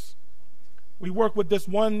 hundreds. We work with this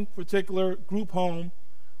one particular group home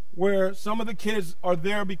where some of the kids are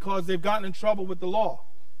there because they've gotten in trouble with the law.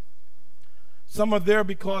 Some are there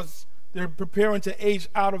because they're preparing to age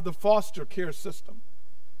out of the foster care system.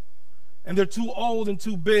 And they're too old and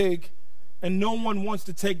too big, and no one wants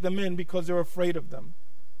to take them in because they're afraid of them.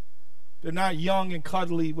 They're not young and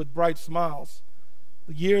cuddly with bright smiles.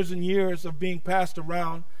 The years and years of being passed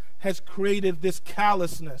around has created this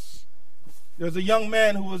callousness. There's a young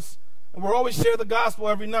man who was, and we're always share the gospel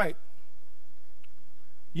every night.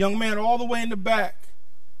 Young man all the way in the back.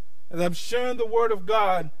 As I'm sharing the word of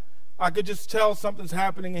God, I could just tell something's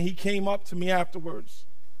happening, and he came up to me afterwards.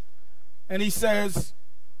 And he says,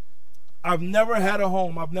 I've never had a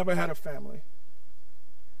home. I've never had a family.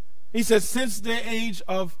 He says, since the age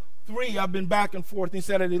of 3, I've been back and forth. He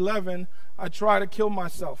said at 11, I tried to kill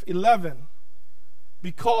myself. 11.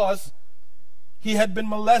 Because he had been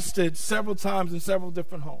molested several times in several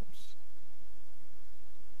different homes.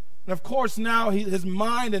 And of course now his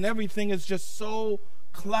mind and everything is just so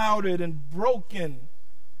clouded and broken.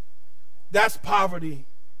 That's poverty.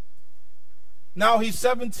 Now he's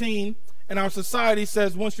 17, and our society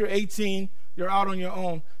says once you're 18, you're out on your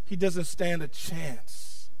own. He doesn't stand a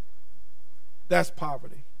chance. That's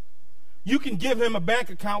poverty. You can give him a bank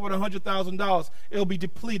account with $100,000. It'll be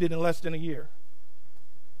depleted in less than a year.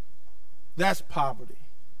 That's poverty.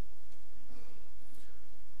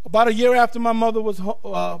 About a year after my mother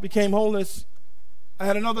became homeless, I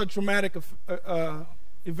had another traumatic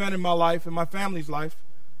event in my life, in my family's life.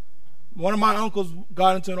 One of my uncles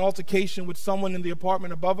got into an altercation with someone in the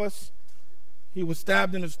apartment above us. He was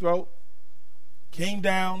stabbed in his throat, came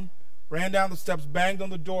down, ran down the steps, banged on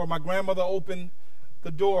the door. My grandmother opened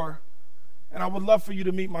the door, and I would love for you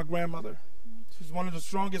to meet my grandmother. She's one of the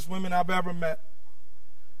strongest women I've ever met.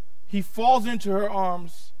 He falls into her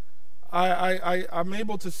arms. I'm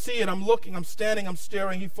able to see it. I'm looking, I'm standing, I'm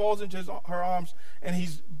staring. He falls into her arms, and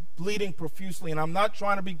he's bleeding profusely. And I'm not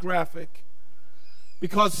trying to be graphic,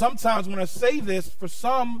 because sometimes when I say this, for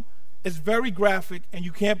some, it's very graphic, and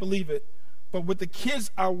you can't believe it. But with the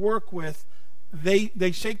kids I work with,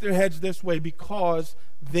 they shake their heads this way because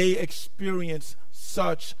they experience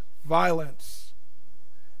such violence.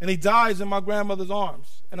 And he dies in my grandmother's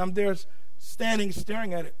arms, and I'm there standing,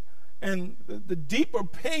 staring at it. And the deeper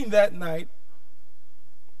pain that night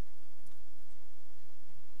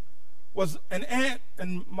was an aunt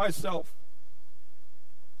and myself.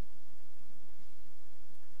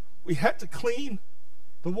 We had to clean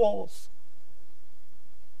the walls.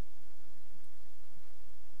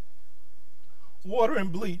 Water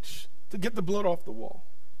and bleach to get the blood off the wall.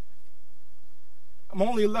 I'm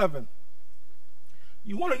only 11.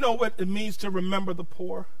 You want to know what it means to remember the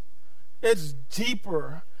poor? It's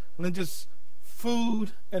deeper than just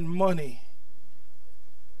food and money.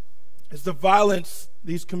 It's the violence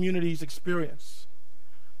these communities experience.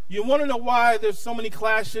 You want to know why there's so many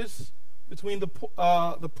clashes between the poor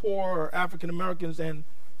or African Americans and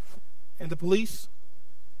the police?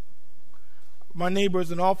 My neighbor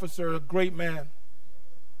is an officer, a great man,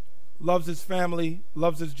 loves his family,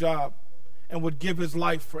 loves his job, and would give his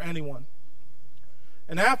life for anyone.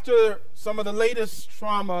 And after some of the latest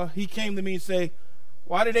trauma, he came to me and said,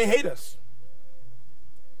 why do they hate us?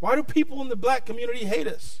 Why do people in the black community hate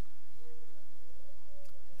us?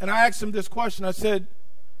 And I asked him this question. I said,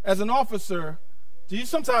 as an officer, do you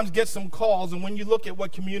sometimes get some calls, and when you look at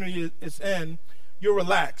what community it's in, you're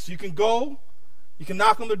relaxed? You can go, you can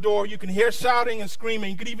knock on the door, you can hear shouting and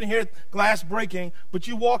screaming, you can even hear glass breaking, but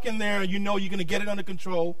you walk in there and you know you're going to get it under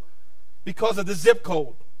control because of the zip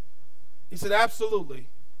code. He said, absolutely.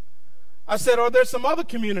 I said, are there some other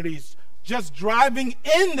communities? Just driving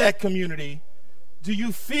in that community, do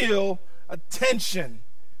you feel a tension?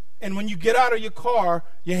 And when you get out of your car,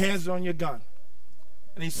 your hands are on your gun.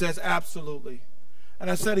 And he says, absolutely.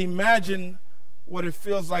 And I said, imagine what it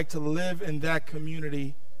feels like to live in that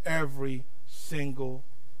community every single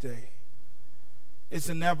day. It's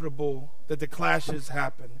inevitable that the clashes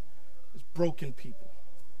happen. It's broken people,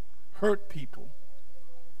 hurt people.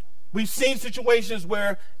 We've seen situations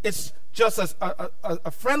where it's just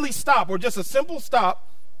a friendly stop or just a simple stop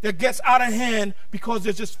that gets out of hand because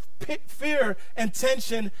there's just fear and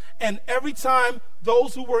tension. And every time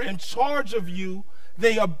those who were in charge of you,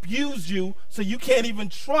 they abuse you, so you can't even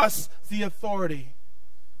trust the authority.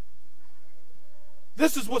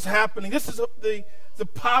 This is what's happening. This is the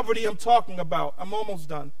poverty I'm talking about. I'm almost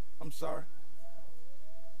done. I'm sorry.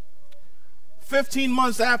 15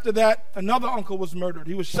 months after that, another uncle was murdered.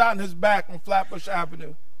 He was shot in his back on Flatbush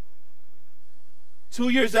Avenue. 2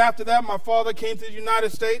 years after that, my father came to the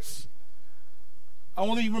United States. I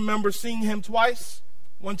only remember seeing him twice.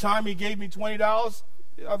 One time he gave me $20.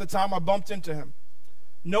 The other time I bumped into him.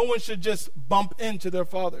 No one should just bump into their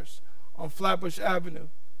fathers on Flatbush Avenue.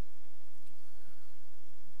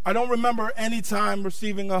 I don't remember any time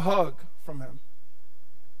receiving a hug from him.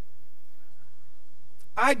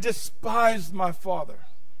 I despised my father.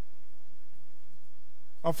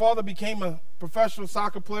 My father became a professional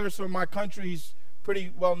soccer player, so in my country he's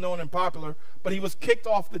pretty well known and popular, but he was kicked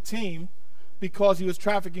off the team because he was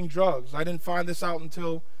trafficking drugs. I didn't find this out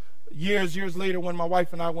until years later when my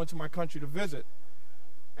wife and I went to my country to visit.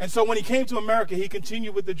 And so when he came to America, he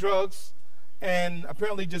continued with the drugs and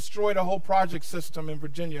apparently destroyed a whole project system in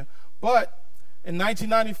Virginia. But in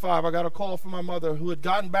 1995, I got a call from my mother, who had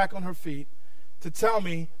gotten back on her feet, to tell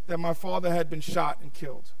me that my father had been shot and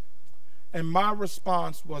killed. And my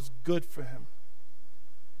response was, good for him.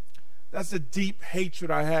 That's the deep hatred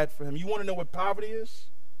I had for him. You want to know what poverty is?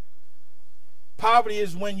 Poverty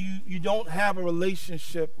is when you don't have a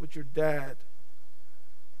relationship with your dad.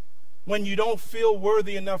 When you don't feel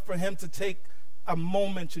worthy enough for him to take a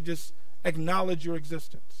moment to just acknowledge your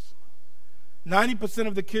existence. 90%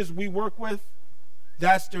 of the kids we work with,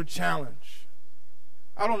 that's their challenge.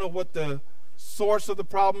 I don't know what the source of the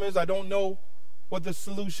problem is. I don't know what the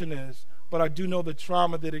solution is, but I do know the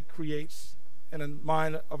trauma that it creates in the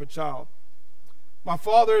mind of a child. My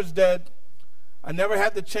father is dead. I never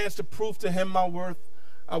had the chance to prove to him my worth.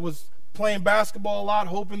 I was playing basketball a lot,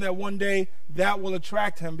 hoping that one day that will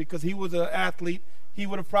attract him, because he was an athlete. He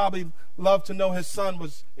would have probably loved to know his son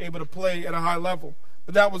was able to play at a high level.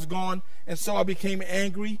 But that was gone, and so I became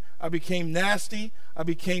angry. I became nasty. I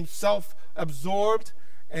became self-absorbed,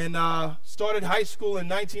 and started high school in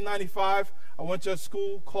 1995. I went to a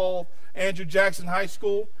school called Andrew Jackson High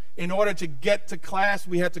School. In order to get to class,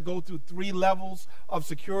 we had to go through 3 levels of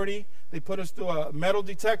security. They put us through a metal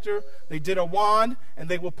detector. They did a wand, and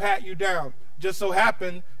they will pat you down. Just so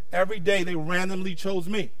happened, every day they randomly chose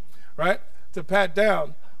me, right, to pat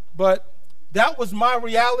down. But that was my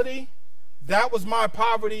reality. That was my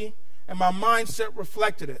poverty, and my mindset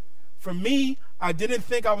reflected it. For me, I didn't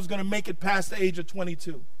think I was going to make it past the age of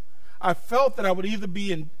 22. I felt that I would either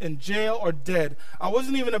be in jail or dead. I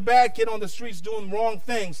wasn't even a bad kid on the streets doing wrong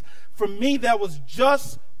things. For me, that was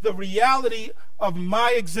just the reality of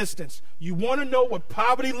my existence. You want to know what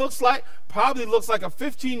poverty looks like? Poverty looks like a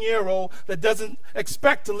 15-year-old that doesn't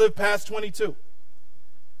expect to live past 22.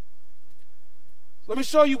 Let me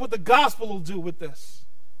show you what the gospel will do with this.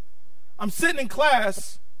 I'm sitting in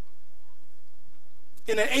class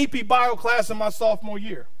in an AP bio class in my sophomore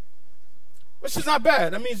year, which is not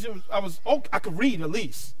bad. That means I could read at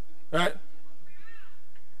least, right?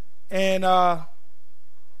 And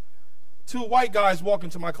 2 white guys walk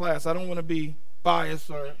into my class. I don't want to be biased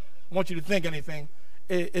or want you to think anything.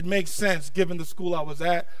 It makes sense given the school I was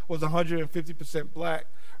at was 150% black,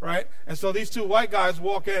 right? And so these 2 white guys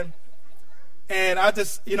walk in, and I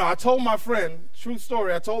just, I told my friend, true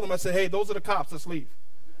story, I told him, I said, hey, those are the cops, let's leave.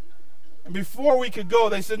 And before we could go,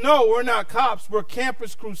 they said, no, we're not cops, we're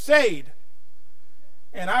Campus Crusade.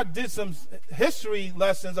 And I did some history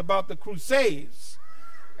lessons about the Crusades.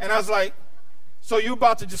 And I was like, so you're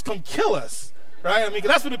about to just come kill us, right? I mean, 'cause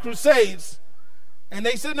that's what the Crusades. And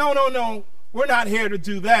they said, no, we're not here to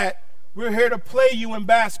do that. We're here to play you in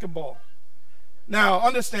basketball. Now,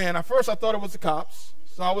 understand, at first I thought it was the cops,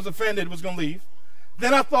 so I was offended, was going to leave.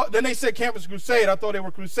 Then they said Campus Crusade. I thought they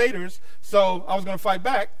were Crusaders, so I was going to fight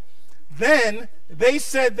back. Then they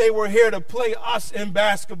said they were here to play us in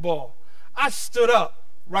basketball. I stood up,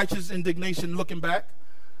 righteous indignation looking back.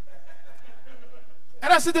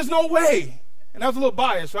 And I said, there's no way. And I was a little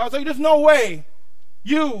biased. Right? I was like, there's no way.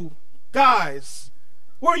 You guys,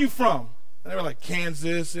 where are you from? And they were like,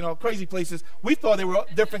 Kansas, crazy places. We thought they were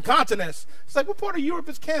different continents. It's like, what part of Europe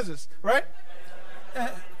is Kansas, right?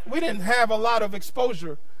 We didn't have a lot of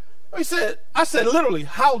exposure. I said literally,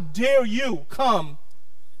 how dare you come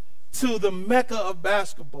to the Mecca of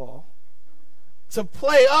basketball to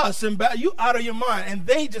play us? You out of your mind. And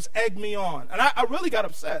they just egged me on. And I really got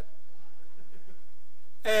upset.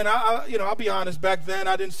 And I'll be honest, back then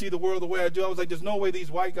I didn't see the world the way I do. I was like, there's no way these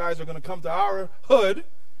white guys are going to come to our hood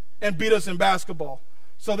and beat us in basketball.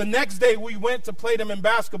 So the next day we went to play them in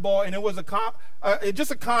basketball, and it was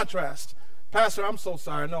just a contrast. Pastor, I'm so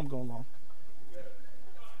sorry. I know I'm going long.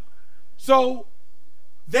 So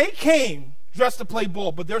they came dressed to play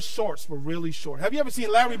ball, but their shorts were really short. Have you ever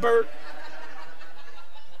seen Larry Bird?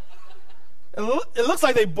 It looks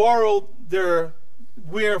like they borrowed their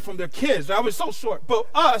wear from their kids. I was so short. But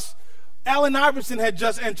us, Allen Iverson had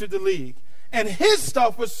just entered the league. And his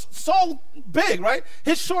stuff was so big, right?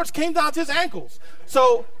 His shorts came down to his ankles.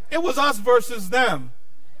 So it was us versus them.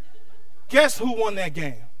 Guess who won that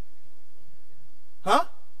game? Huh?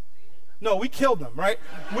 No, we killed them, right?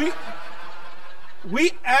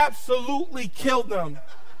 We absolutely killed them.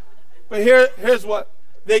 But here's what.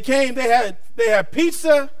 They came, they had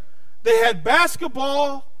pizza, they had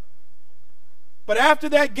basketball. But after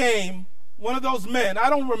that game, one of those men, I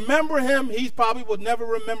don't remember him, he probably would never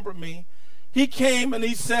remember me. He came and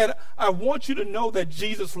he said, I want you to know that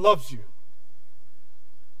Jesus loves you.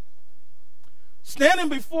 Standing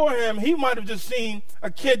before him, he might have just seen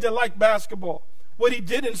a kid that liked basketball. What he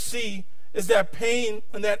didn't see is that pain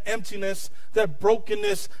and that emptiness, that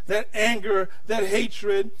brokenness, that anger, that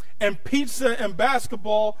hatred, and pizza and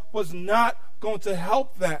basketball was not going to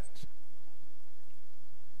help that.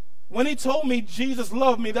 When he told me Jesus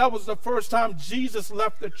loved me, that was the first time Jesus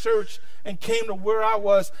left the church and came to where I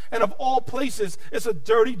was. And of all places, it's a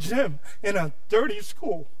dirty gym in a dirty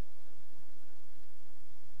school.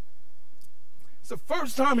 It's the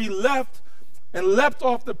first time he left and leapt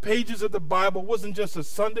off the pages of the Bible. It wasn't just a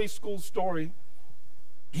Sunday school story.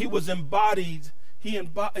 He was embodied. He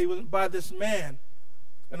was by this man.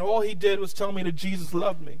 And all he did was tell me that Jesus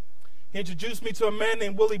loved me. He introduced me to a man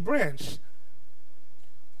named Willie Branch.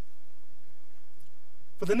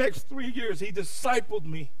 For the next 3 years, he discipled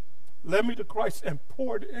me, led me to Christ, and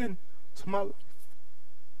poured into my life.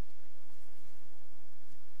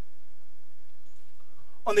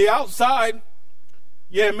 On the outside,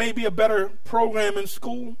 yeah, maybe a better program in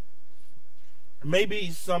school,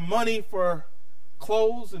 maybe some money for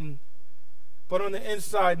clothes, but on the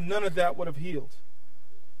inside, none of that would have healed.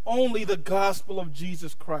 Only the gospel of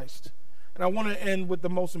Jesus Christ. And I want to end with the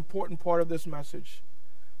most important part of this message.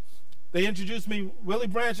 Willie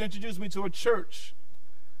Branch introduced me to a church,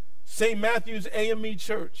 St. Matthew's AME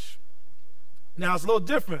Church. Now, it's a little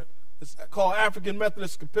different. It's called African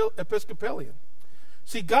Methodist Episcopalian.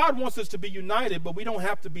 See, God wants us to be united, but we don't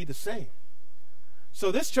have to be the same.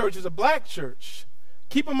 So this church is a black church.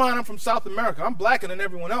 Keep in mind, I'm from South America. I'm blacker than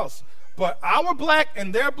everyone else. But our black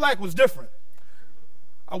and their black was different.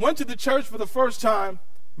 I went to the church for the first time.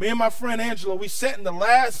 Me and my friend Angela, we sat in the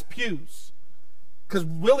last pews because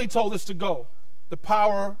Willie told us to go. The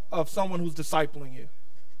power of someone who's discipling you.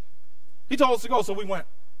 He told us to go, so we went.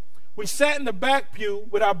 We sat in the back pew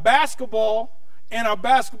with our basketball and our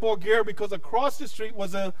basketball gear because across the street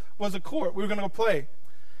was a court. We were going to go play.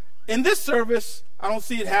 In this service, I don't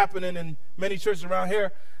see it happening in many churches around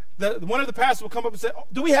here. One of the pastors would come up and say,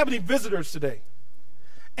 do we have any visitors today?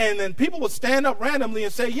 And then people would stand up randomly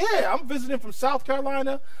and say, yeah, I'm visiting from South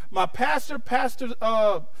Carolina. My pastor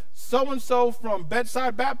so-and-so from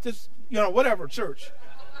Bedside Baptist, whatever church.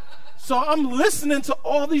 So I'm listening to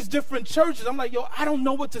all these different churches. I'm like, I don't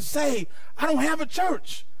know what to say. I don't have a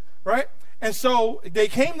church, right? And so they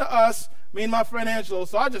came to us, me and my friend Angelo.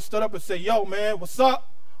 So I just stood up and said, yo, man, what's up?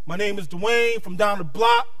 My name is Dwayne from down the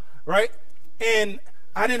block, right? And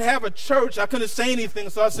I didn't have a church. I couldn't say anything.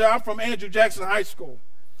 So I said, I'm from Andrew Jackson High School.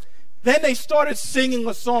 Then they started singing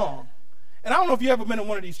a song. And I don't know if you've ever been in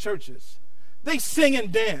one of these churches. They sing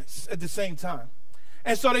and dance at the same time.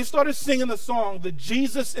 And so they started singing the song, The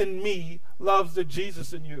Jesus in Me Loves the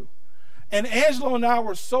Jesus in You. And Angelo and I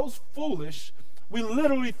were so foolish, we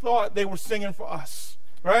literally thought they were singing for us,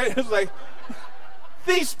 right? It was like,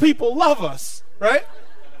 these people love us, right?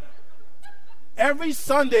 Every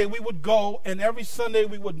Sunday we would go, and every Sunday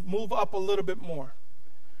we would move up a little bit more.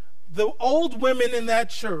 The old women in that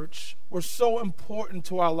church were so important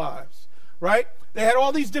to our lives, right? They had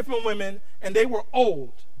all these different women, and they were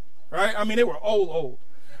old, right? I mean, they were old.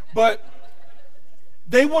 But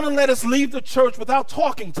they wouldn't let us leave the church without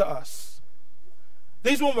talking to us.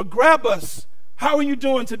 These women would grab us. How are you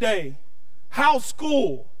doing today? How's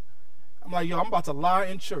school? I'm like, I'm about to lie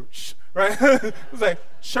in church, right? It's like,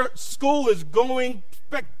 school is going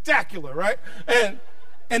spectacular, right?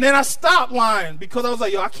 And then I stopped lying because I was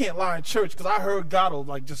like, I can't lie in church because I heard God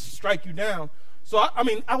will just strike you down. So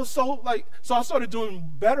I was so I started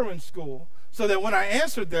doing better in school so that when I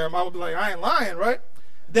answered them, I would be like, I ain't lying, right?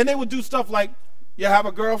 Then they would do stuff like, you have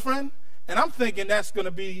a girlfriend? And I'm thinking that's going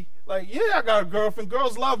to be like, yeah, I got a girlfriend.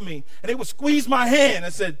 Girls love me. And they would squeeze my hand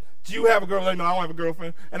and said, do you have a girlfriend? No, I don't have a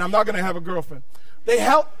girlfriend, and I'm not going to have a girlfriend. They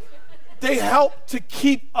help to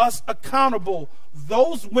keep us accountable.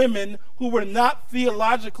 Those women who were not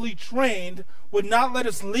theologically trained would not let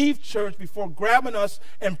us leave church before grabbing us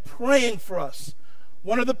and praying for us.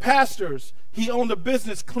 One of the pastors, he owned a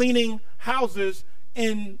business cleaning houses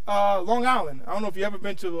in Long Island. I don't know if you've ever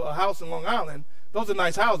been to a house in Long Island. Those are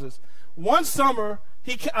nice houses. One summer,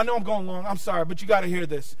 I know I'm going long. I'm sorry, but you got to hear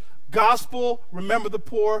this. Gospel, remember the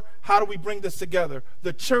poor. How do we bring this together?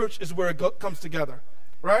 The church is where it comes together,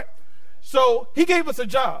 right? So he gave us a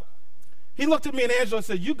job. He looked at me and Angela and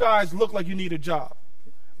said, you guys look like you need a job.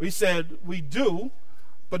 We said, we do,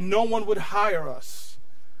 but no one would hire us.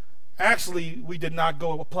 Actually, we did not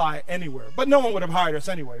go apply anywhere, but no one would have hired us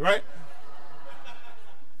anyway, right?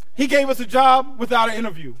 He gave us a job without an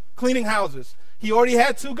interview, cleaning houses. He already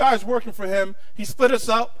had 2 guys working for him. He split us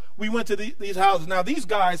up. We went to these houses. Now, these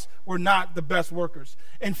guys were not the best workers.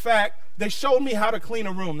 In fact, they showed me how to clean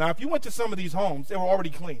a room. Now, if you went to some of these homes, they were already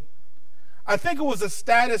clean. I think it was a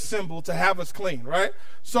status symbol to have us clean, right?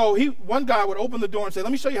 So one guy would open the door and say,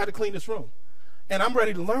 let me show you how to clean this room. And I'm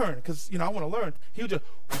ready to learn because, I want to learn. He would just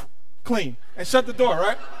clean and shut the door,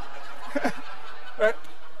 right? Right?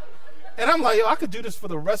 And I'm like, I could do this for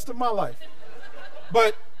the rest of my life.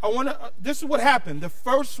 But this is what happened. The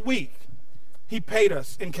first week, he paid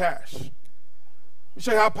us in cash. Let me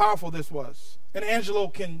show you how powerful this was. And Angelo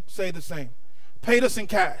can say the same. Paid us in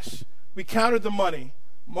cash. We counted the money.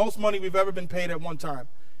 Most money we've ever been paid at one time.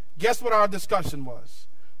 Guess what our discussion was?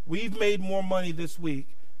 We've made more money this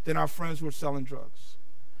week than our friends who were selling drugs.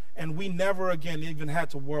 And we never again even had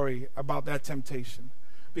to worry about that temptation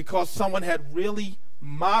because someone had really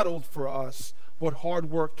modeled for us what hard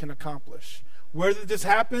work can accomplish. Where did this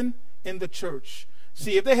happen? In the church.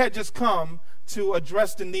 See, if they had just come to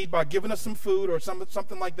address the need by giving us some food or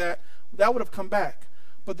something like that, that would have come back.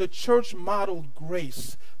 But the church modeled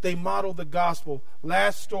grace. They modeled the gospel.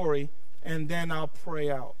 Last story, and then I'll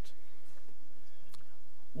pray out.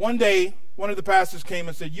 One day, one of the pastors came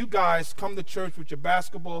and said, you guys come to church with your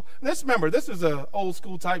basketball. Let's remember, this is an old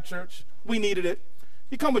school type church. We needed it.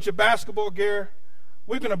 You come with your basketball gear,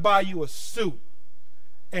 we're going to buy you a suit.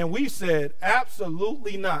 And we said,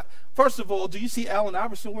 absolutely not. First of all, do you see Allen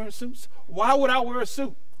Iverson wearing suits? Why would I wear a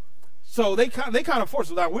suit? So they kind of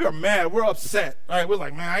forced us out. We were mad. We're upset. All right, we're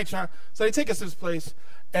like, man, I ain't trying. So they take us to this place.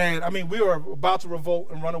 And, we were about to revolt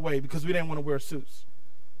and run away because we didn't want to wear suits.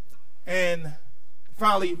 And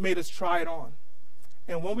finally made us try it on.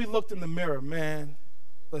 And when we looked in the mirror, man,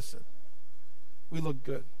 listen, we looked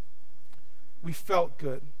good. We felt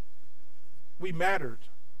good. We mattered.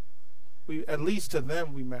 At least to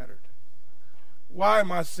them, we mattered. Why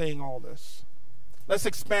am I saying all this? Let's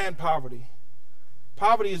expand poverty.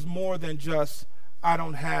 Poverty is more than just, I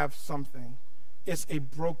don't have something. It's a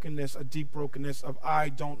brokenness, a deep brokenness of I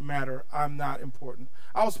don't matter, I'm not important.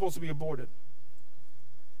 I was supposed to be aborted.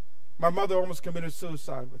 My mother almost committed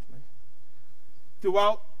suicide with me.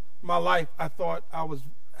 Throughout my life, I thought I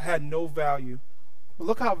had no value. But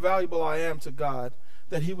look how valuable I am to God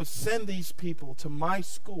that he would send these people to my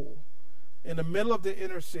school in the middle of the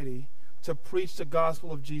inner city to preach the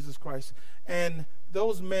gospel of Jesus Christ. And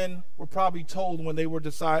those men were probably told when they were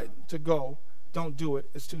decided to go, don't do it,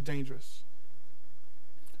 it's too dangerous.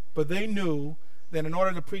 But they knew that in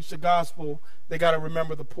order to preach the gospel, they got to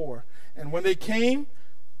remember the poor. And when they came,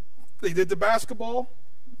 they did the basketball,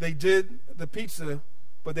 they did the pizza,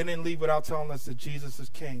 but they didn't leave without telling us that Jesus is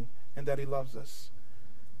King and that he loves us.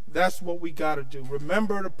 That's what we got to do.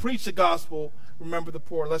 Remember to preach the gospel, remember the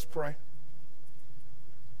poor. Let's pray.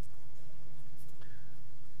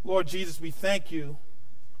 Lord Jesus, we thank you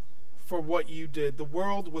for what you did. The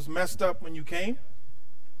world was messed up when you came.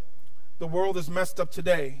 The world is messed up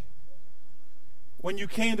today. When you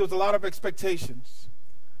came, there was a lot of expectations.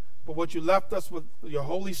 But what you left us with your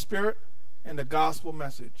Holy Spirit and the gospel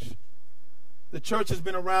message. The church has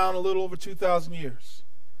been around a little over 2,000 years.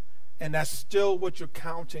 And that's still what you're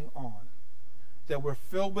counting on. That we're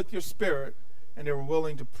filled with your Spirit and that we're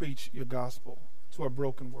willing to preach your gospel to a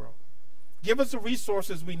broken world. Give us the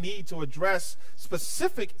resources we need to address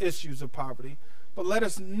specific issues of poverty, but let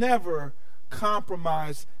us never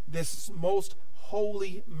compromise this most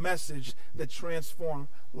holy message that transforms.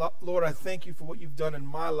 Lord, I thank you for what you've done in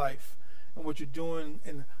my life and what you're doing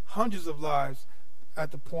in hundreds of lives at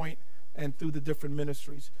the point and through the different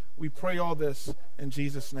ministries. We pray all this in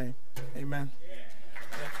Jesus' name. Amen.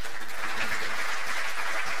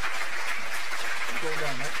 Go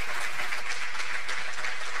down, right?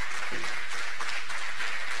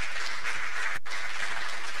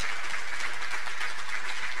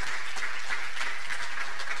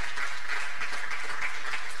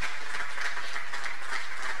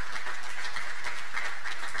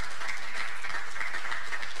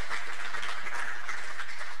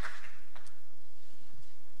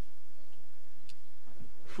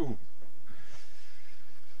 Whew.